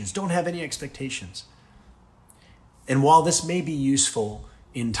expectations. Don't have any expectations. And while this may be useful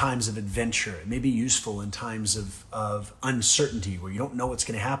in times of adventure, it may be useful in times of uncertainty where you don't know what's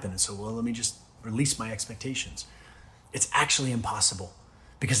going to happen. And so, well, let me just release my expectations. It's actually impossible,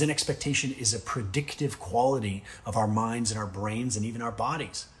 because an expectation is a predictive quality of our minds and our brains and even our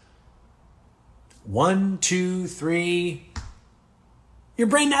bodies. 1, 2, 3. Your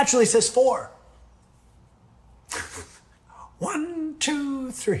brain naturally says 4. 1,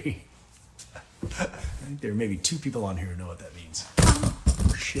 2, 3. I think there may be 2 people on here who know what that means.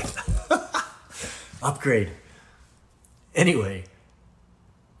 Oh, shit. Upgrade. Anyway,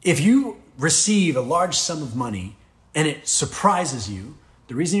 if you receive a large sum of money and it surprises you,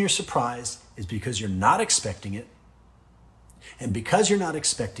 the reason you're surprised is because you're not expecting it. And because you're not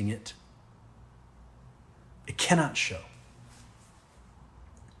expecting it, it cannot show.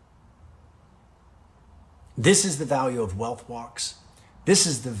 This is the value of Wealth Walks. This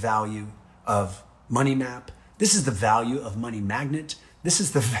is the value of Money Map. This is the value of Money Magnet. This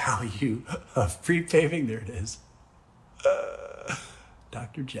is the value of Pre-Paving. There it is.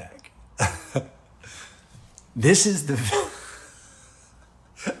 Dr. Jack. This is the...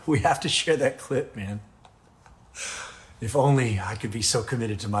 We have to share that clip, man. If only I could be so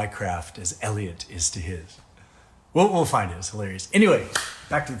committed to my craft as Elliot is to his. We'll find it. It's hilarious. Anyway,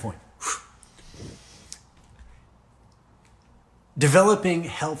 back to the point. Developing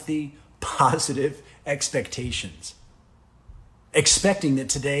healthy, positive expectations. Expecting that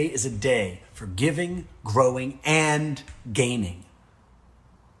today is a day for giving, growing, and gaining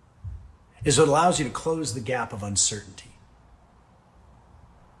is what allows you to close the gap of uncertainty.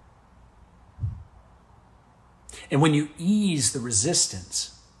 And when you ease the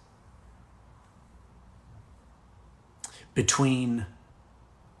resistance between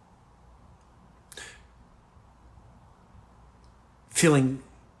feeling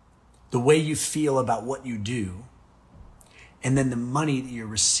the way you feel about what you do and then the money that you're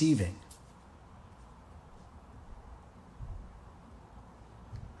receiving,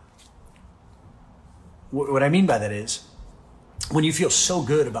 what I mean by that is when you feel so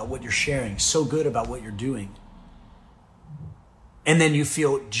good about what you're sharing, so good about what you're doing, and then you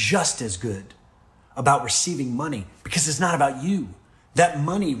feel just as good about receiving money because it's not about you. That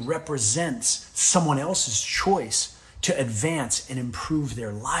money represents someone else's choice to advance and improve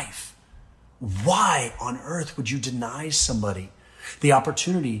their life. Why on earth would you deny somebody the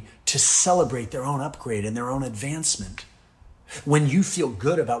opportunity to celebrate their own upgrade and their own advancement? When you feel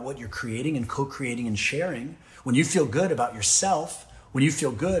good about what you're creating and co-creating and sharing, when you feel good about yourself, when you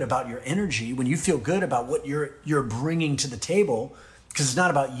feel good about your energy, when you feel good about what you're bringing to the table, because it's not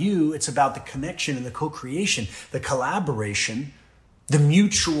about you, it's about the connection and the co-creation, the collaboration, the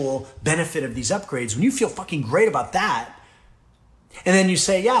mutual benefit of these upgrades. When you feel fucking great about that, And then you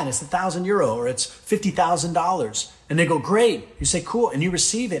say, yeah, and it's €1,000 or it's $50,000. And they go, great. You say, cool. And you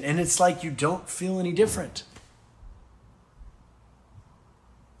receive it. And it's like you don't feel any different.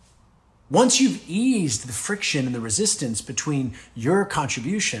 Once you've eased the friction and the resistance between your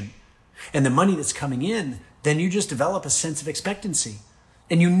contribution and the money that's coming in, then you just develop a sense of expectancy.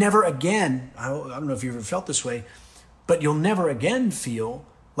 And you never again, I don't know if you've ever felt this way, but you'll never again feel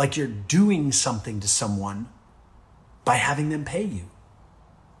like you're doing something to someone by having them pay you.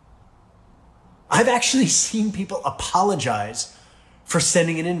 I've actually seen people apologize for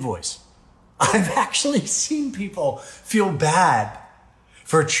sending an invoice. I've actually seen people feel bad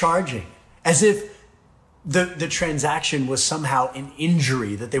for charging, as if the transaction was somehow an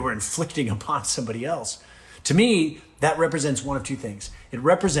injury that they were inflicting upon somebody else. To me, that represents one of two things. It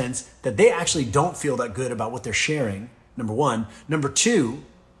represents that they actually don't feel that good about what they're sharing, number one. Number two,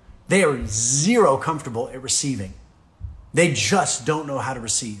 they are zero comfortable at receiving. They just don't know how to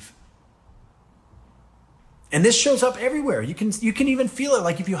receive. And this shows up everywhere. You can even feel it,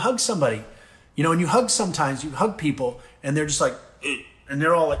 like if you hug somebody, and you hug sometimes, you hug people and they're just like, and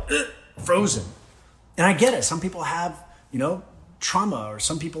they're all like frozen. And I get it. Some people have, trauma, or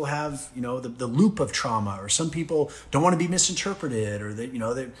some people have, the loop of trauma, or some people don't want to be misinterpreted, or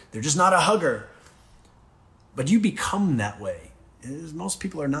they're just not a hugger. But you become that way. Most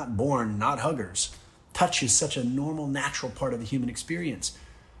people are not born not huggers. Touch is such a normal, natural part of the human experience.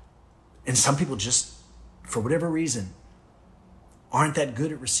 And some people just, for whatever reason, aren't that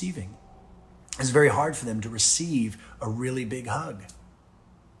good at receiving. It's very hard for them to receive a really big hug.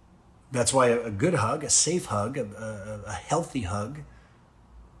 That's why a good hug, a safe hug, a healthy hug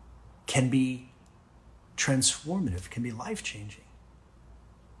can be transformative, can be life-changing.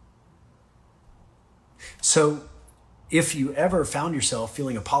 So if you ever found yourself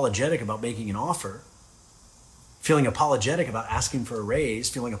feeling apologetic about making an offer, feeling apologetic about asking for a raise,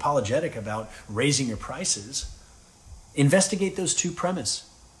 feeling apologetic about raising your prices, investigate those two premises.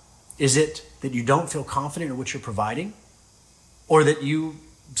 Is it that you don't feel confident in what you're providing, or that you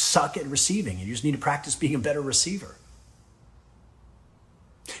suck at receiving and you just need to practice being a better receiver?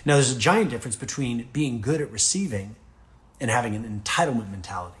 Now, there's a giant difference between being good at receiving and having an entitlement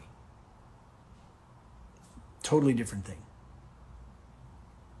mentality. Totally different thing.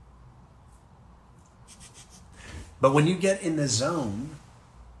 But when you get in the zone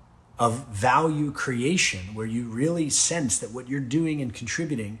of value creation, where you really sense that what you're doing and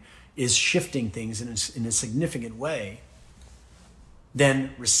contributing is shifting things in a significant way,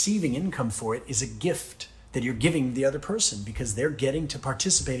 then receiving income for it is a gift that you're giving the other person, because they're getting to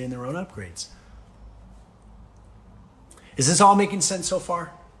participate in their own upgrades. Is this all making sense so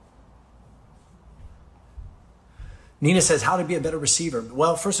far? Nina says, how to be a better receiver?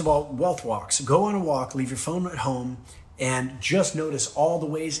 Well, first of all, wealth walks. Go on a walk, leave your phone at home, and just notice all the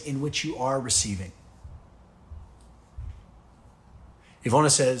ways in which you are receiving. Ivona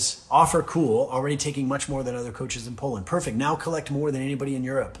says, offer cool, already taking much more than other coaches in Poland. Perfect, now collect more than anybody in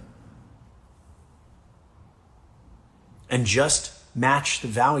Europe. And just match the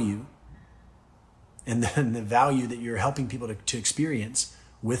value and then the value that you're helping people to experience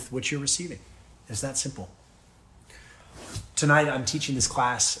with what you're receiving. It's that simple. Tonight, I'm teaching this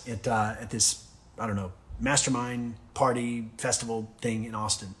class at this, mastermind party festival thing in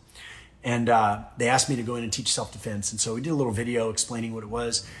Austin. And they asked me to go in and teach self-defense. And so we did a little video explaining what it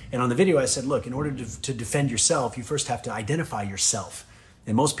was. And on the video, I said, look, in order to defend yourself, you first have to identify yourself.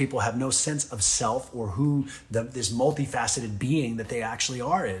 And most people have no sense of self or who this multifaceted being that they actually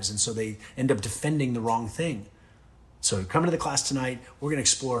are is. And so they end up defending the wrong thing. So come to the class tonight. We're going to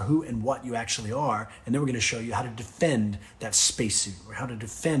explore who and what you actually are. And then we're going to show you how to defend that spacesuit, or how to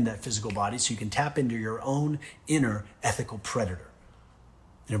defend that physical body, so you can tap into your own inner ethical predator.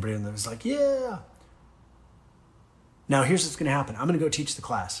 And everybody in there was like, yeah. Now here's what's going to happen. I'm going to go teach the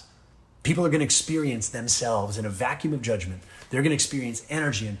class. People are going to experience themselves in a vacuum of judgment. They're going to experience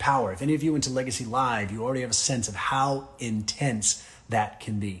energy and power. If any of you went to Legacy Live, you already have a sense of how intense that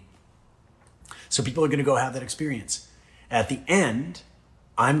can be. So people are going to go have that experience. At the end,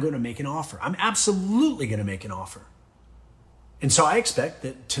 I'm going to make an offer. I'm absolutely going to make an offer. And so I expect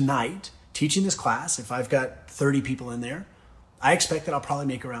that tonight, teaching this class, if I've got 30 people in there, I expect that I'll probably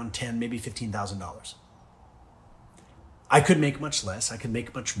make around $10,000, maybe $15,000. I could make much less. I could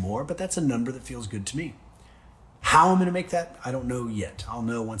make much more, but that's a number that feels good to me. How I'm going to make that, I don't know yet. I'll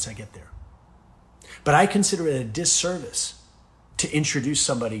know once I get there. But I consider it a disservice to introduce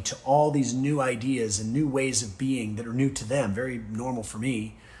somebody to all these new ideas and new ways of being that are new to them, very normal for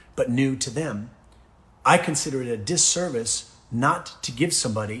me, but new to them. I consider it a disservice not to give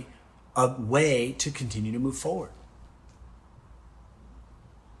somebody a way to continue to move forward.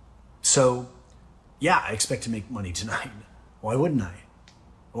 So, yeah, I expect to make money tonight. Why wouldn't I?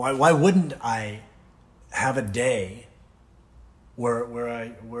 Why wouldn't I have a day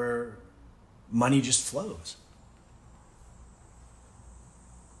where money just flows?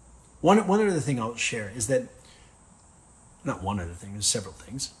 One other thing I'll share is that, not one other thing, there's several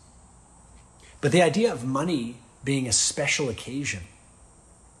things, but the idea of money being a special occasion,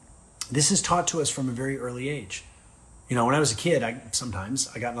 this is taught to us from a very early age. You know, when I was a kid, I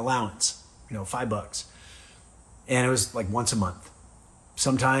got an allowance, $5. And it was like once a month.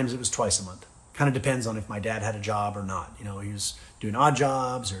 Sometimes it was twice a month. Kind of depends on if my dad had a job or not. He was doing odd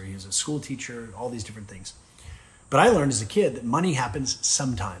jobs or he was a school teacher, all these different things. But I learned as a kid that money happens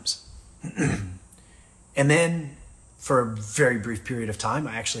sometimes. And then for a very brief period of time,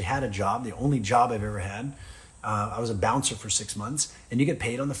 I actually had a job, the only job I've ever had. I was a bouncer for 6 months, and you get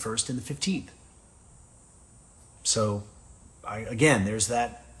paid on the 1st and the 15th. So, again, there's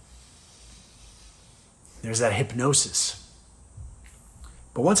that hypnosis.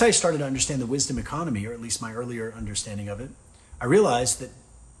 But once I started to understand the wisdom economy, or at least my earlier understanding of it, I realized that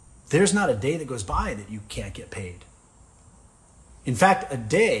there's not a day that goes by that you can't get paid. In fact, a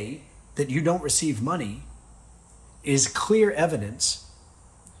day that you don't receive money is clear evidence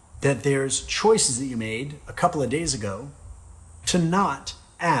that there's choices that you made a couple of days ago to not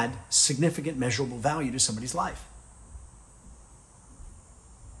add significant measurable value to somebody's life.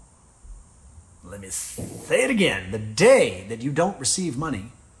 Let me say it again. The day that you don't receive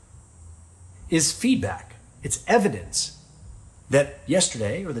money is feedback. It's evidence that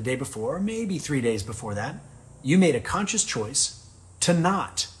yesterday or the day before, or maybe 3 days before that, you made a conscious choice to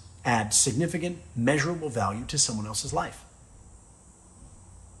not add significant measurable value to someone else's life.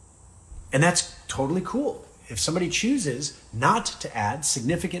 And that's totally cool. If somebody chooses not to add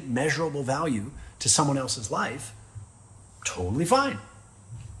significant measurable value to someone else's life, totally fine.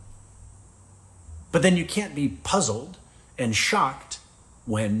 But then you can't be puzzled and shocked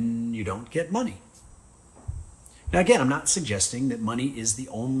when you don't get money. Now, again, I'm not suggesting that money is the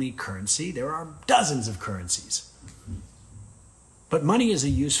only currency. There are dozens of currencies. But money is a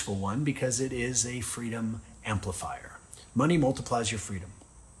useful one because it is a freedom amplifier. Money multiplies your freedom.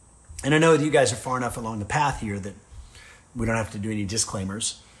 And I know that you guys are far enough along the path here that we don't have to do any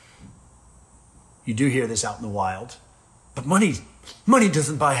disclaimers. You do hear this out in the wild. But money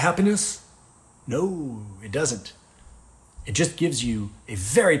doesn't buy happiness. No, it doesn't. It just gives you a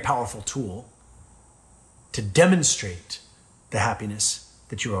very powerful tool to demonstrate the happiness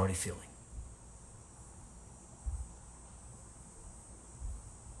that you're already feeling.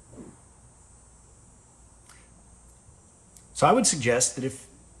 So I would suggest that if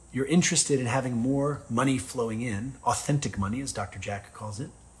you're interested in having more money flowing in, authentic money, as Dr. Jack calls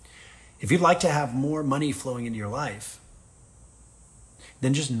it, if you'd like to have more money flowing into your life,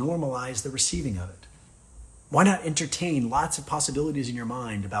 then just normalize the receiving of it. Why not entertain lots of possibilities in your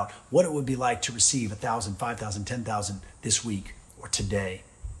mind about what it would be like to receive 1,000, 5,000, 10,000 this week or today?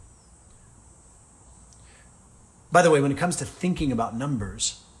 By the way, when it comes to thinking about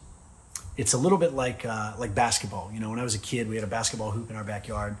numbers, it's a little bit like basketball. When I was a kid, we had a basketball hoop in our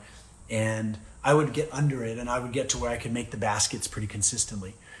backyard, and I would get under it, and I would get to where I could make the baskets pretty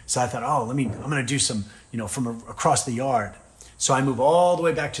consistently. So I thought, I'm going to do some, from across the yard. So I move all the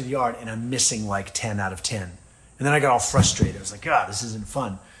way back to the yard, and I'm missing like 10 out of 10. And then I got all frustrated. I was like, God, this isn't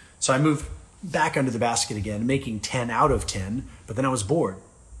fun. So I moved back under the basket again, making 10 out of 10, but then I was bored.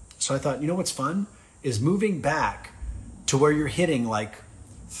 So I thought, what's fun is moving back to where you're hitting like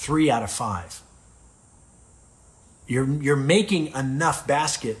 3 out of 5. You're making enough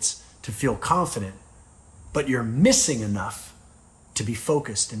baskets to feel confident, but you're missing enough to be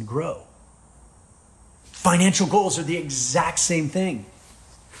focused and grow. Financial goals are the exact same thing.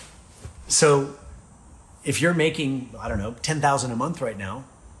 So if you're making, $10,000 a month right now,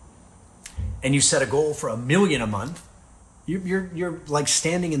 and you set a goal for $1 million a month, you're like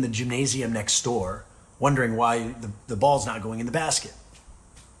standing in the gymnasium next door, wondering why the ball's not going in the basket.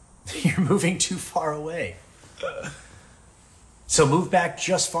 You're moving too far away. So move back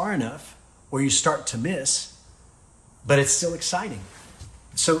just far enough where you start to miss, but it's still exciting.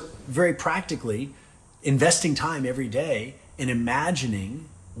 So very practically, investing time every day in imagining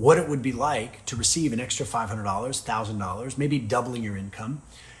what it would be like to receive an extra $500, $1,000, maybe doubling your income,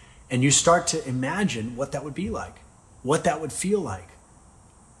 and you start to imagine what that would be like, what that would feel like.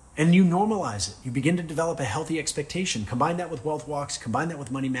 And you normalize it. You begin to develop a healthy expectation. Combine that with Wealth Walks, combine that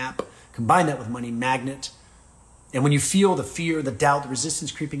with Money Map, combine that with Money Magnet. And when you feel the fear, the doubt, the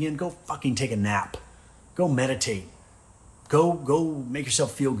resistance creeping in, go fucking take a nap. Go meditate. Go make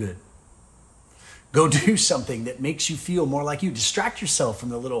yourself feel good. Go do something that makes you feel more like you. Distract yourself from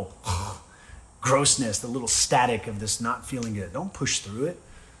the little grossness, the little static of this not feeling good. Don't push through it.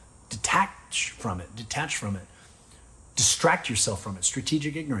 Detach from it. Distract yourself from it.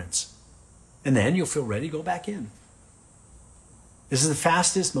 Strategic ignorance. And then you'll feel ready to go back in. This is the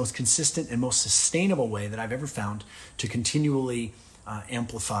fastest, most consistent, and most sustainable way that I've ever found to continually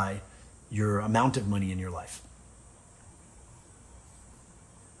amplify your amount of money in your life.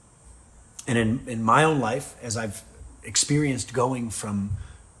 And in my own life, as I've experienced going from,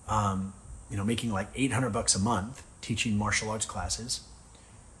 making like $800 a month teaching martial arts classes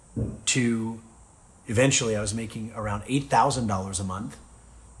to eventually I was making around $8,000 a month,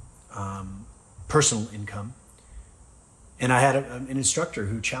 personal income. And I had an instructor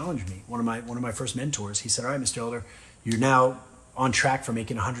who challenged me, one of my first mentors. He said, all right, Mr. Elder, you're now on track for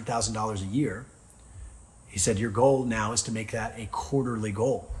making $100,000 a year. He said, your goal now is to make that a quarterly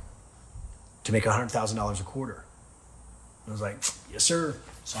goal, to make $100,000 a quarter. I was like, yes, sir.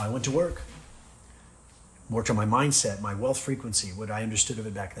 So I went to work, worked on my mindset, my wealth frequency, what I understood of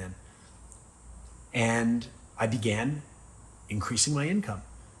it back then. And I began increasing my income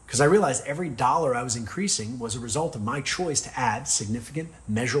because I realized every dollar I was increasing was a result of my choice to add significant,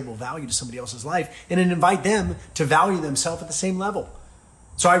 measurable value to somebody else's life and then invite them to value themselves at the same level.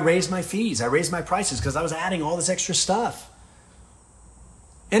 So I raised my fees, I raised my prices because I was adding all this extra stuff.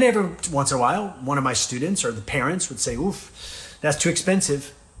 And every once in a while, one of my students or the parents would say, oof, that's too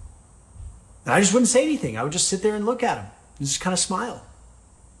expensive. And I just wouldn't say anything. I would just sit there and look at them and just kind of smile.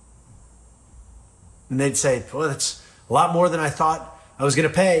 And they'd say, well, that's a lot more than I thought I was going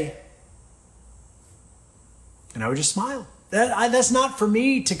to pay. And I would just smile. That's not for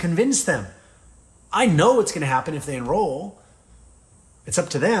me to convince them. I know what's going to happen if they enroll. It's up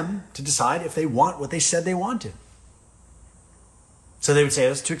to them to decide if they want what they said they wanted. So they would say,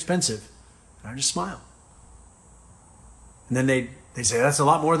 that's too expensive. And I just smile. And then they'd say, that's a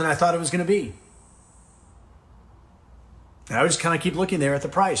lot more than I thought it was going to be. And I would just kind of keep looking there at the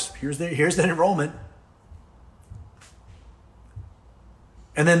price. Here's the enrollment.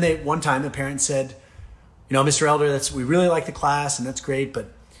 And then one time the parent said, Mr. Elder, we really like the class and that's great, but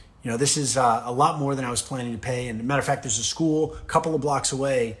this is a lot more than I was planning to pay. And as a matter of fact, there's a school a couple of blocks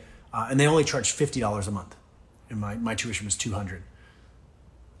away, and they only charge $50 a month. And my tuition was $200.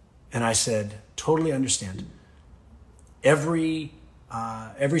 And I said, totally understand. Every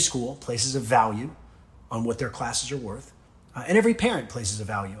school places a value on what their classes are worth, and every parent places a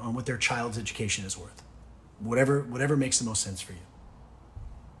value on what their child's education is worth. Whatever makes the most sense for you.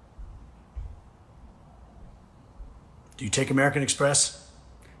 Do you take American Express?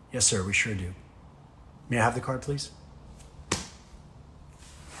 Yes, sir, we sure do. May I have the card, please?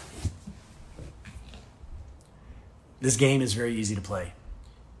 This game is very easy to play.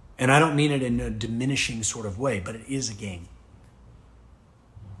 And I don't mean it in a diminishing sort of way, but it is a game.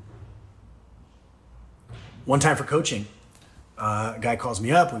 One time for coaching, a guy calls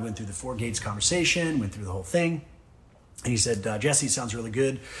me up. We went through the 4 gates conversation, went through the whole thing. And he said, Jesse, sounds really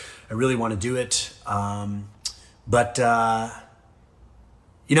good. I really want to do it. But I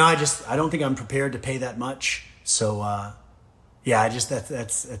don't think I'm prepared to pay that much. So,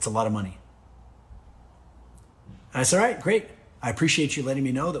 that's a lot of money. And I said, all right, great. I appreciate you letting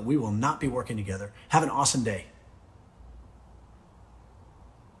me know that we will not be working together. Have an awesome day.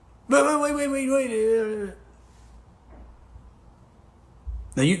 Wait.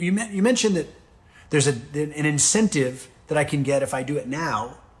 Now, you mentioned that there's an incentive that I can get if I do it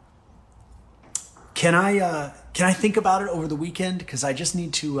now. Can I think about it over the weekend? Because I just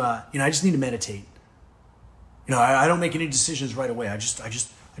need to, meditate. I don't make any decisions right away. I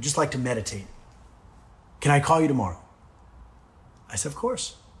just like to meditate. Can I call you tomorrow? I said, of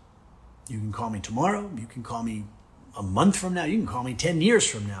course. You can call me tomorrow. You can call me a month from now. You can call me 10 years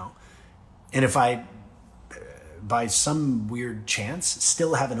from now. And if I, by some weird chance,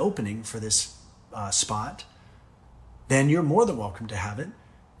 still have an opening for this spot, then you're more than welcome to have it.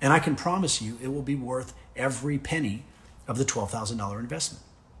 And I can promise you it will be worth every penny of the $12,000 investment.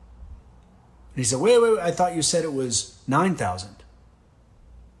 And he said, wait, I thought you said it was $9,000.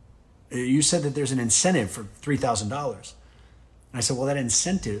 You said that there's an incentive for $3,000. And I said, well, that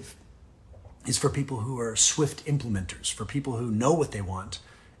incentive is for people who are swift implementers, for people who know what they want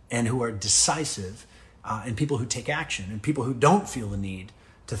and who are decisive, and people who take action, and people who don't feel the need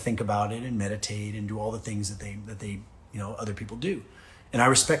to think about it and meditate and do all the things that they other people do. And I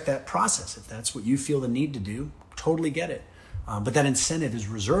respect that process. If that's what you feel the need to do, totally get it. But that incentive is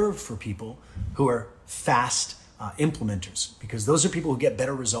reserved for people who are fast implementers, because those are people who get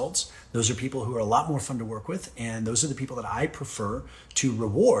better results. Those are people who are a lot more fun to work with. And those are the people that I prefer to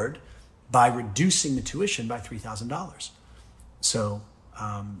reward by reducing the tuition by $3,000. So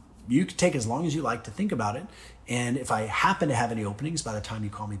you can take as long as you like to think about it. And if I happen to have any openings by the time you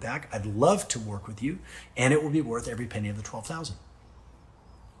call me back, I'd love to work with you, and it will be worth every penny of the $12,000.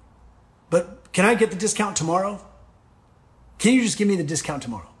 But can I get the discount tomorrow? Can you just give me the discount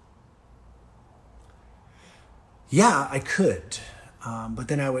tomorrow? Yeah, I could. But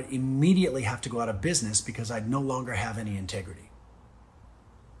then I would immediately have to go out of business because I'd no longer have any integrity.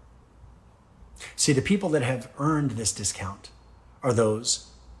 See, the people that have earned this discount are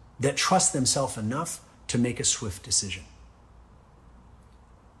those that trust themselves enough to make a swift decision.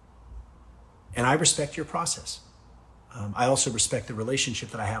 And I respect your process. I also respect the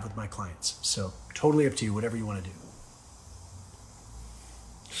relationship that I have with my clients. So totally up to you, whatever you want to do.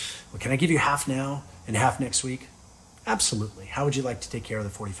 Well, can I give you half now and half next week? Absolutely. How would you like to take care of the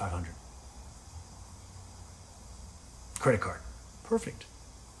 $4,500? Credit card. Perfect.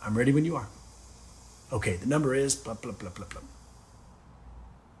 I'm ready when you are. Okay, the number is blah, blah, blah, blah, blah.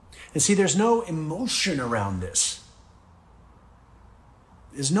 And see, there's no emotion around this.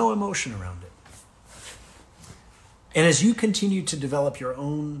 There's no emotion around it. And as you continue to develop your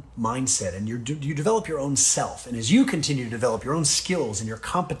own mindset and you develop your own self, and as you continue to develop your own skills and your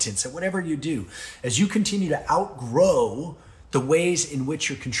competence at whatever you do, as you continue to outgrow the ways in which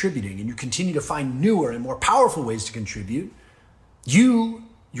you're contributing and you continue to find newer and more powerful ways to contribute, your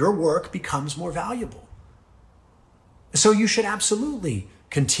work becomes more valuable. So you should absolutely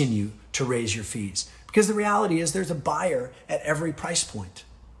continue to raise your fees, because the reality is there's a buyer at every price point.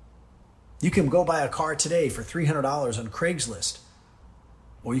 You can go buy a car today for $300 on Craigslist,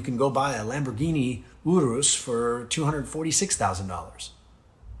 or you can go buy a Lamborghini Urus for $246,000.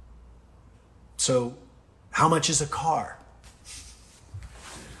 So how much is a car?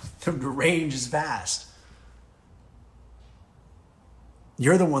 The range is vast.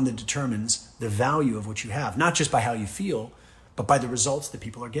 You're the one that determines the value of what you have, not just by how you feel, but by the results that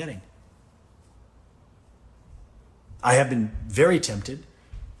people are getting. I have been very tempted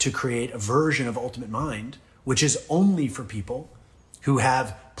to create a version of Ultimate Mind, which is only for people who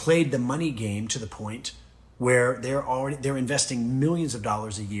have played the money game to the point where they're investing millions of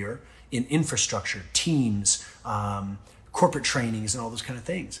dollars a year in infrastructure, teams, corporate trainings, and all those kind of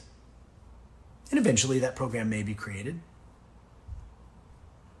things. And eventually that program may be created.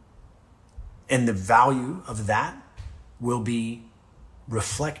 And the value of that will be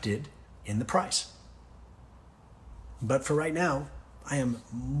reflected in the price. But for right now, I am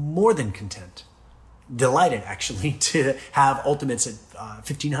more than content, delighted actually, to have Ultimates at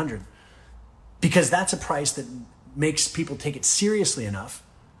 $1,500, because that's a price that makes people take it seriously enough,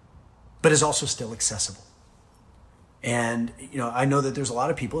 but is also still accessible. And I know that there's a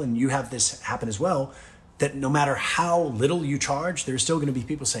lot of people, and you have this happen as well, that no matter how little you charge, there's still going to be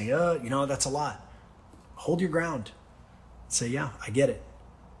people saying, that's a lot. Hold your ground. Say, yeah, I get it.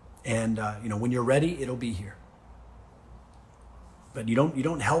 And when you're ready, it'll be here. But you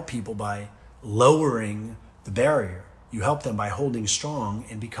don't help people by lowering the barrier. You help them by holding strong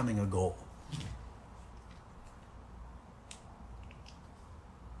and becoming a goal.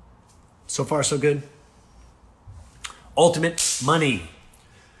 So far, so good. Ultimate Money.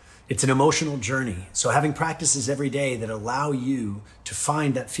 It's an emotional journey. So having practices every day that allow you to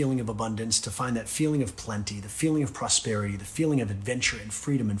find that feeling of abundance, to find that feeling of plenty, the feeling of prosperity, the feeling of adventure and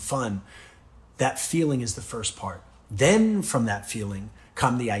freedom and fun, that feeling is the first part. Then from that feeling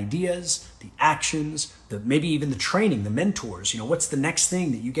come the ideas, the actions, maybe even the training, the mentors. What's the next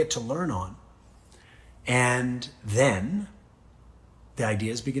thing that you get to learn on? And then the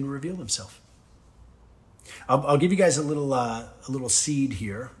ideas begin to reveal themselves. I'll give you guys a little seed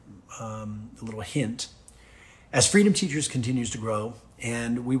here, a little hint. As Freedom Teachers continues to grow,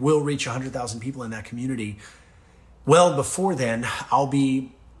 and we will reach 100,000 people in that community, well before then, I'll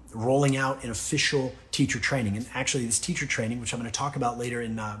be rolling out an official teacher training. And actually this teacher training, which I'm going to talk about later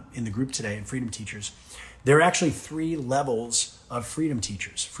in the group today in Freedom Teachers, there are actually 3 levels of Freedom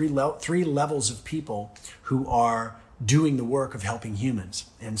Teachers, 3 levels of people who are doing the work of helping humans.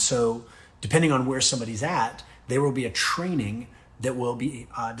 And so depending on where somebody's at, there will be a training that will be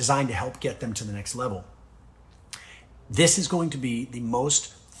designed to help get them to the next level. This is going to be the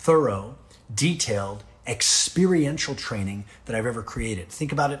most thorough, detailed, experiential training that I've ever created.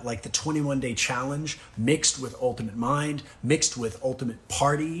 Think about it like the 21-day challenge mixed with Ultimate Mind, mixed with Ultimate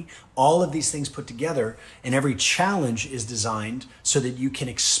Party, all of these things put together. And every challenge is designed so that you can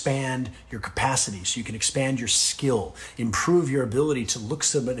expand your capacity, so you can expand your skill, improve your ability to look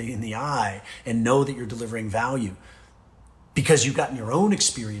somebody in the eye and know that you're delivering value. Because you've gotten your own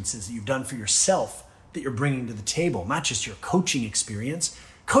experiences that you've done for yourself that you're bringing to the table, not just your coaching experience.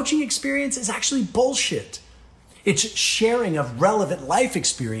 Coaching experience is actually bullshit. It's sharing of relevant life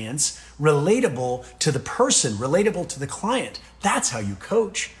experience, relatable to the person, relatable to the client. That's how you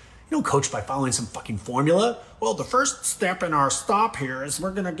coach. You don't coach by following some fucking formula. Well, the first step in our stop here is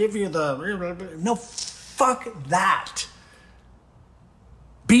we're going to give you the... No, fuck that.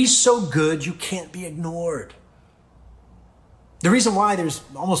 Be so good you can't be ignored. The reason why there's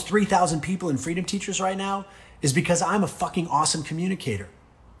almost 3,000 people in Freedom Teachers right now is because I'm a fucking awesome communicator.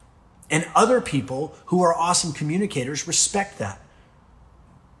 And other people who are awesome communicators respect that.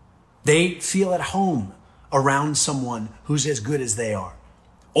 They feel at home around someone who's as good as they are.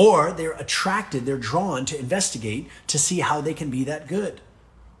 Or they're attracted, they're drawn to investigate to see how they can be that good.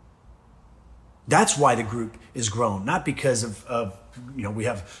 That's why the group is grown, not because of we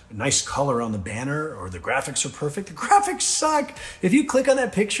have a nice color on the banner or the graphics are perfect. The graphics suck. If you click on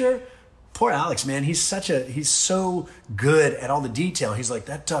that picture, poor Alex, man, he's so good at all the detail. He's like,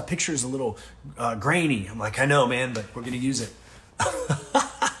 that picture is a little grainy. I'm like, I know, man, but we're going to use it.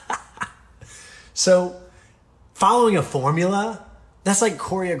 So following a formula, that's like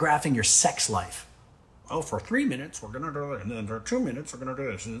choreographing your sex life. Oh, for 3 minutes, we're going to do it. And then for 2 minutes, we're going to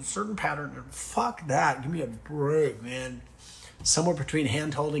do this. And a certain pattern. Fuck that. Give me a break, man. Somewhere between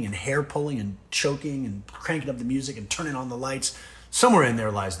hand holding and hair pulling and choking and cranking up the music and turning on the lights, somewhere in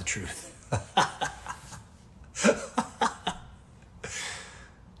there lies the truth.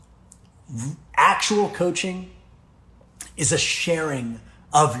 Actual coaching is a sharing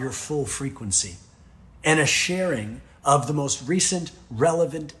of your full frequency and a sharing of the most recent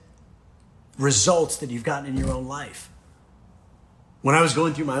relevant results that you've gotten in your own life. When I was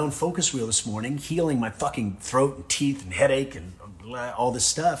going through my own focus wheel this morning, healing my fucking throat and teeth and headache and all this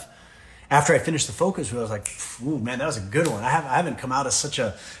stuff, after I finished the focus wheel, I was like, ooh, man, that was a good one. I haven't come out of such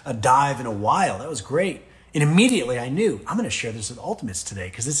a dive in a while. That was great. And immediately I knew, I'm going to share this with Ultimates today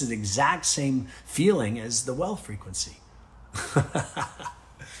because this is the exact same feeling as the wealth frequency.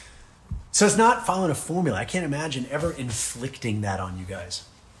 So it's not following a formula. I can't imagine ever inflicting that on you guys.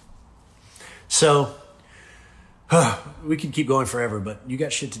 So we could keep going forever, but you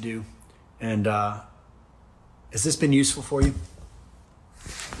got shit to do. And has this been useful for you?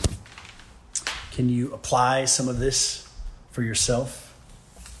 Can you apply some of this for yourself?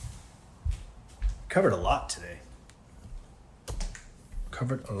 Covered a lot today.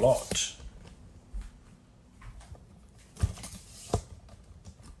 Covered a lot.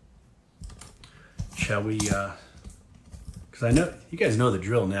 Shall we, because I know, you guys know the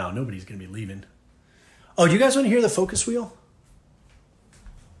drill now. Nobody's going to be leaving. Oh, do you guys want to hear the focus wheel?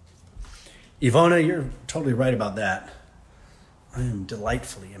 Ivona, you're totally right about that. I am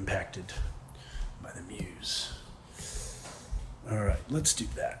delightfully impacted by the muse. All right, let's do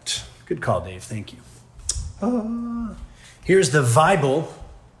that. Good call, Dave. Thank you. Here's the Bible,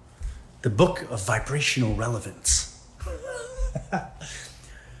 the book of vibrational relevance.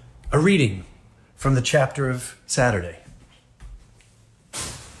 A reading from the chapter of Saturday.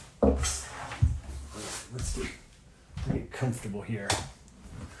 Let's get comfortable here.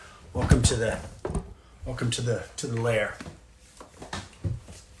 Welcome to the lair.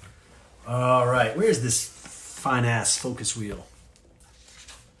 All right, where's this fine ass focus wheel?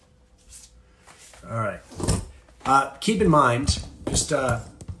 All right. Keep in mind, just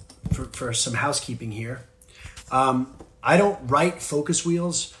for some housekeeping here, I don't write focus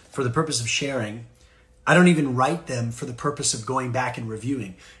wheels for the purpose of sharing. I don't even write them for the purpose of going back and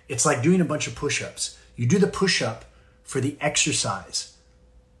reviewing. It's like doing a bunch of push-ups. You do the push-up for the exercise.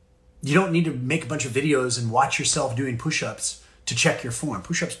 You don't need to make a bunch of videos and watch yourself doing push-ups to check your form.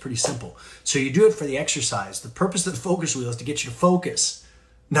 Push-ups pretty simple. So you do it for the exercise. The purpose of the focus wheel is to get you to focus,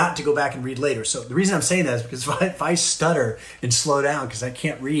 not to go back and read later. So the reason I'm saying that is because if I stutter and slow down because I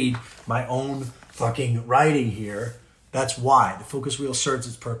can't read my own fucking writing here, that's why. The focus wheel serves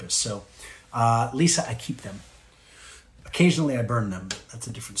its purpose. So Lisa, I keep them. Occasionally I burn them, but that's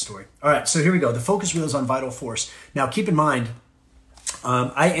a different story. All right, so here we go. The focus wheel is on vital force. Now keep in mind,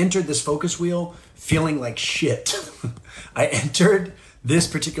 I entered this focus wheel feeling like shit. I entered this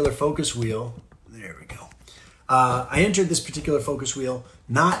particular focus wheel. There we go. I entered this particular focus wheel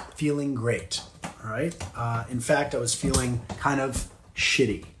not feeling great. All right. In fact, I was feeling kind of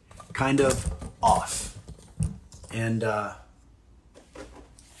shitty, kind of off. And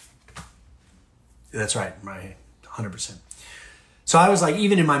that's right, 100%. So I was like,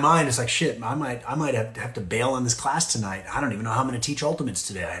 even in my mind, it's like, shit, I might have to bail on this class tonight. I don't even know how I'm going to teach Ultimates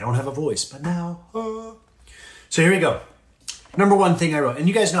today. I don't have a voice, but now. So here we go. Number one thing I wrote, and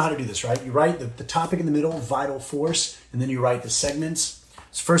you guys know how to do this, right? You write the topic in the middle, vital force, and then you write the segments.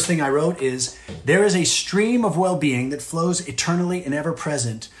 First thing I wrote is, there is a stream of well-being that flows eternally and ever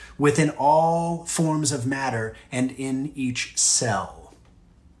present within all forms of matter and in each cell.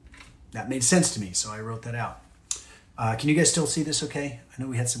 That made sense to me, so I wrote that out. Can you guys still see this okay? I know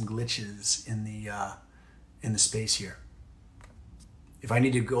we had some glitches in the space here. If I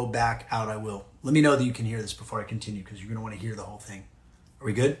need to go back out, I will. Let me know that you can hear this before I continue, because you're going to want to hear the whole thing. Are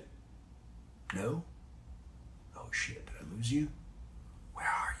we good? No? Oh shit, did I lose you? Where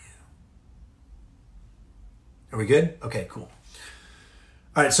are you? Are we good? Okay, cool.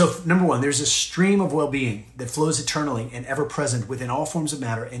 All right, so number one, there's a stream of well-being that flows eternally and ever present within all forms of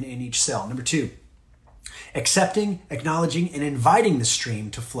matter and in each cell. Number two, accepting, acknowledging, and inviting the stream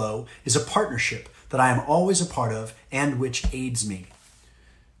to flow is a partnership that I am always a part of and which aids me.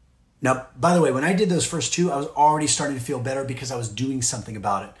 Now, by the way, when I did those first two, I was already starting to feel better because I was doing something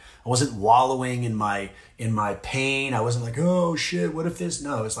about it. I wasn't wallowing in my pain. I wasn't like, oh shit, what if this?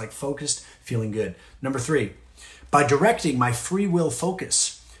 No, it was like focused, feeling good. Number three, by directing my free will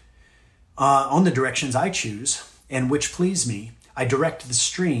focus on the directions I choose and which please me, I direct the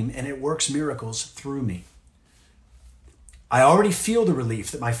stream and it works miracles through me. I already feel the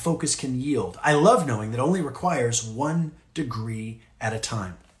relief that my focus can yield. I love knowing that it only requires 1 degree at a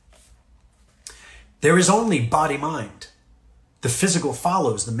time. There is only body-mind. The physical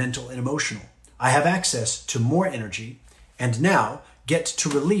follows the mental and emotional. I have access to more energy and now get to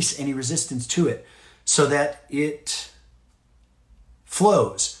release any resistance to it so that it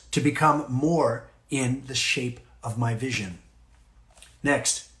flows to become more in the shape of my vision.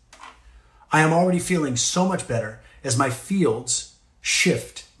 Next, I am already feeling so much better as my fields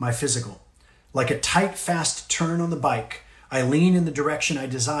shift my physical. Like a tight, fast turn on the bike, I lean in the direction I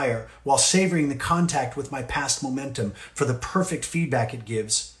desire while savoring the contact with my past momentum for the perfect feedback it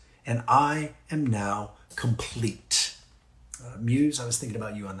gives, and I am now complete. Muse, I was thinking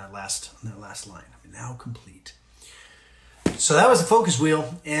about you on that last line. I'm now complete. So that was the focus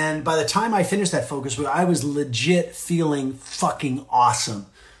wheel, and by the time I finished that focus wheel, I was legit feeling fucking awesome.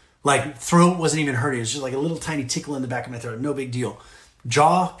 Like, throat wasn't even hurting. It was just like a little tiny tickle in the back of my throat. No big deal.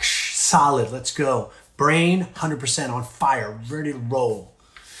 Jaw, solid. Let's go. Brain, 100% on fire. Ready to roll.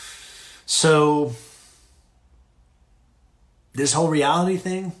 So, this whole reality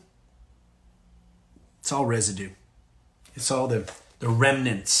thing, it's all residue. It's all the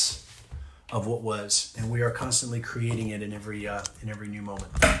remnants of what was. And we are constantly creating it in every new moment.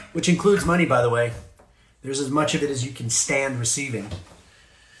 Which includes money, by the way. There's as much of it as you can stand receiving.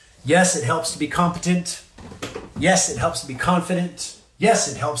 Yes, it helps to be competent. Yes, it helps to be confident.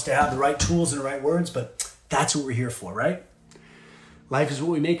 Yes, it helps to have the right tools and the right words, but that's what we're here for, right? Life is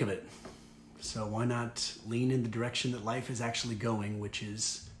what we make of it. So why not lean in the direction that life is actually going, which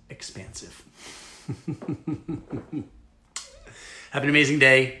is expansive. Have an amazing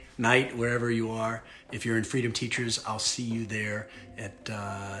day, night, wherever you are. If you're in Freedom Teachers, I'll see you there at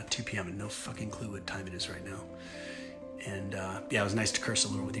 2 p.m. and no fucking clue what time it is right now. And it was nice to curse a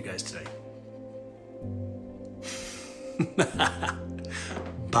little with you guys today.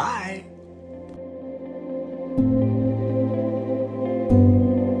 Bye.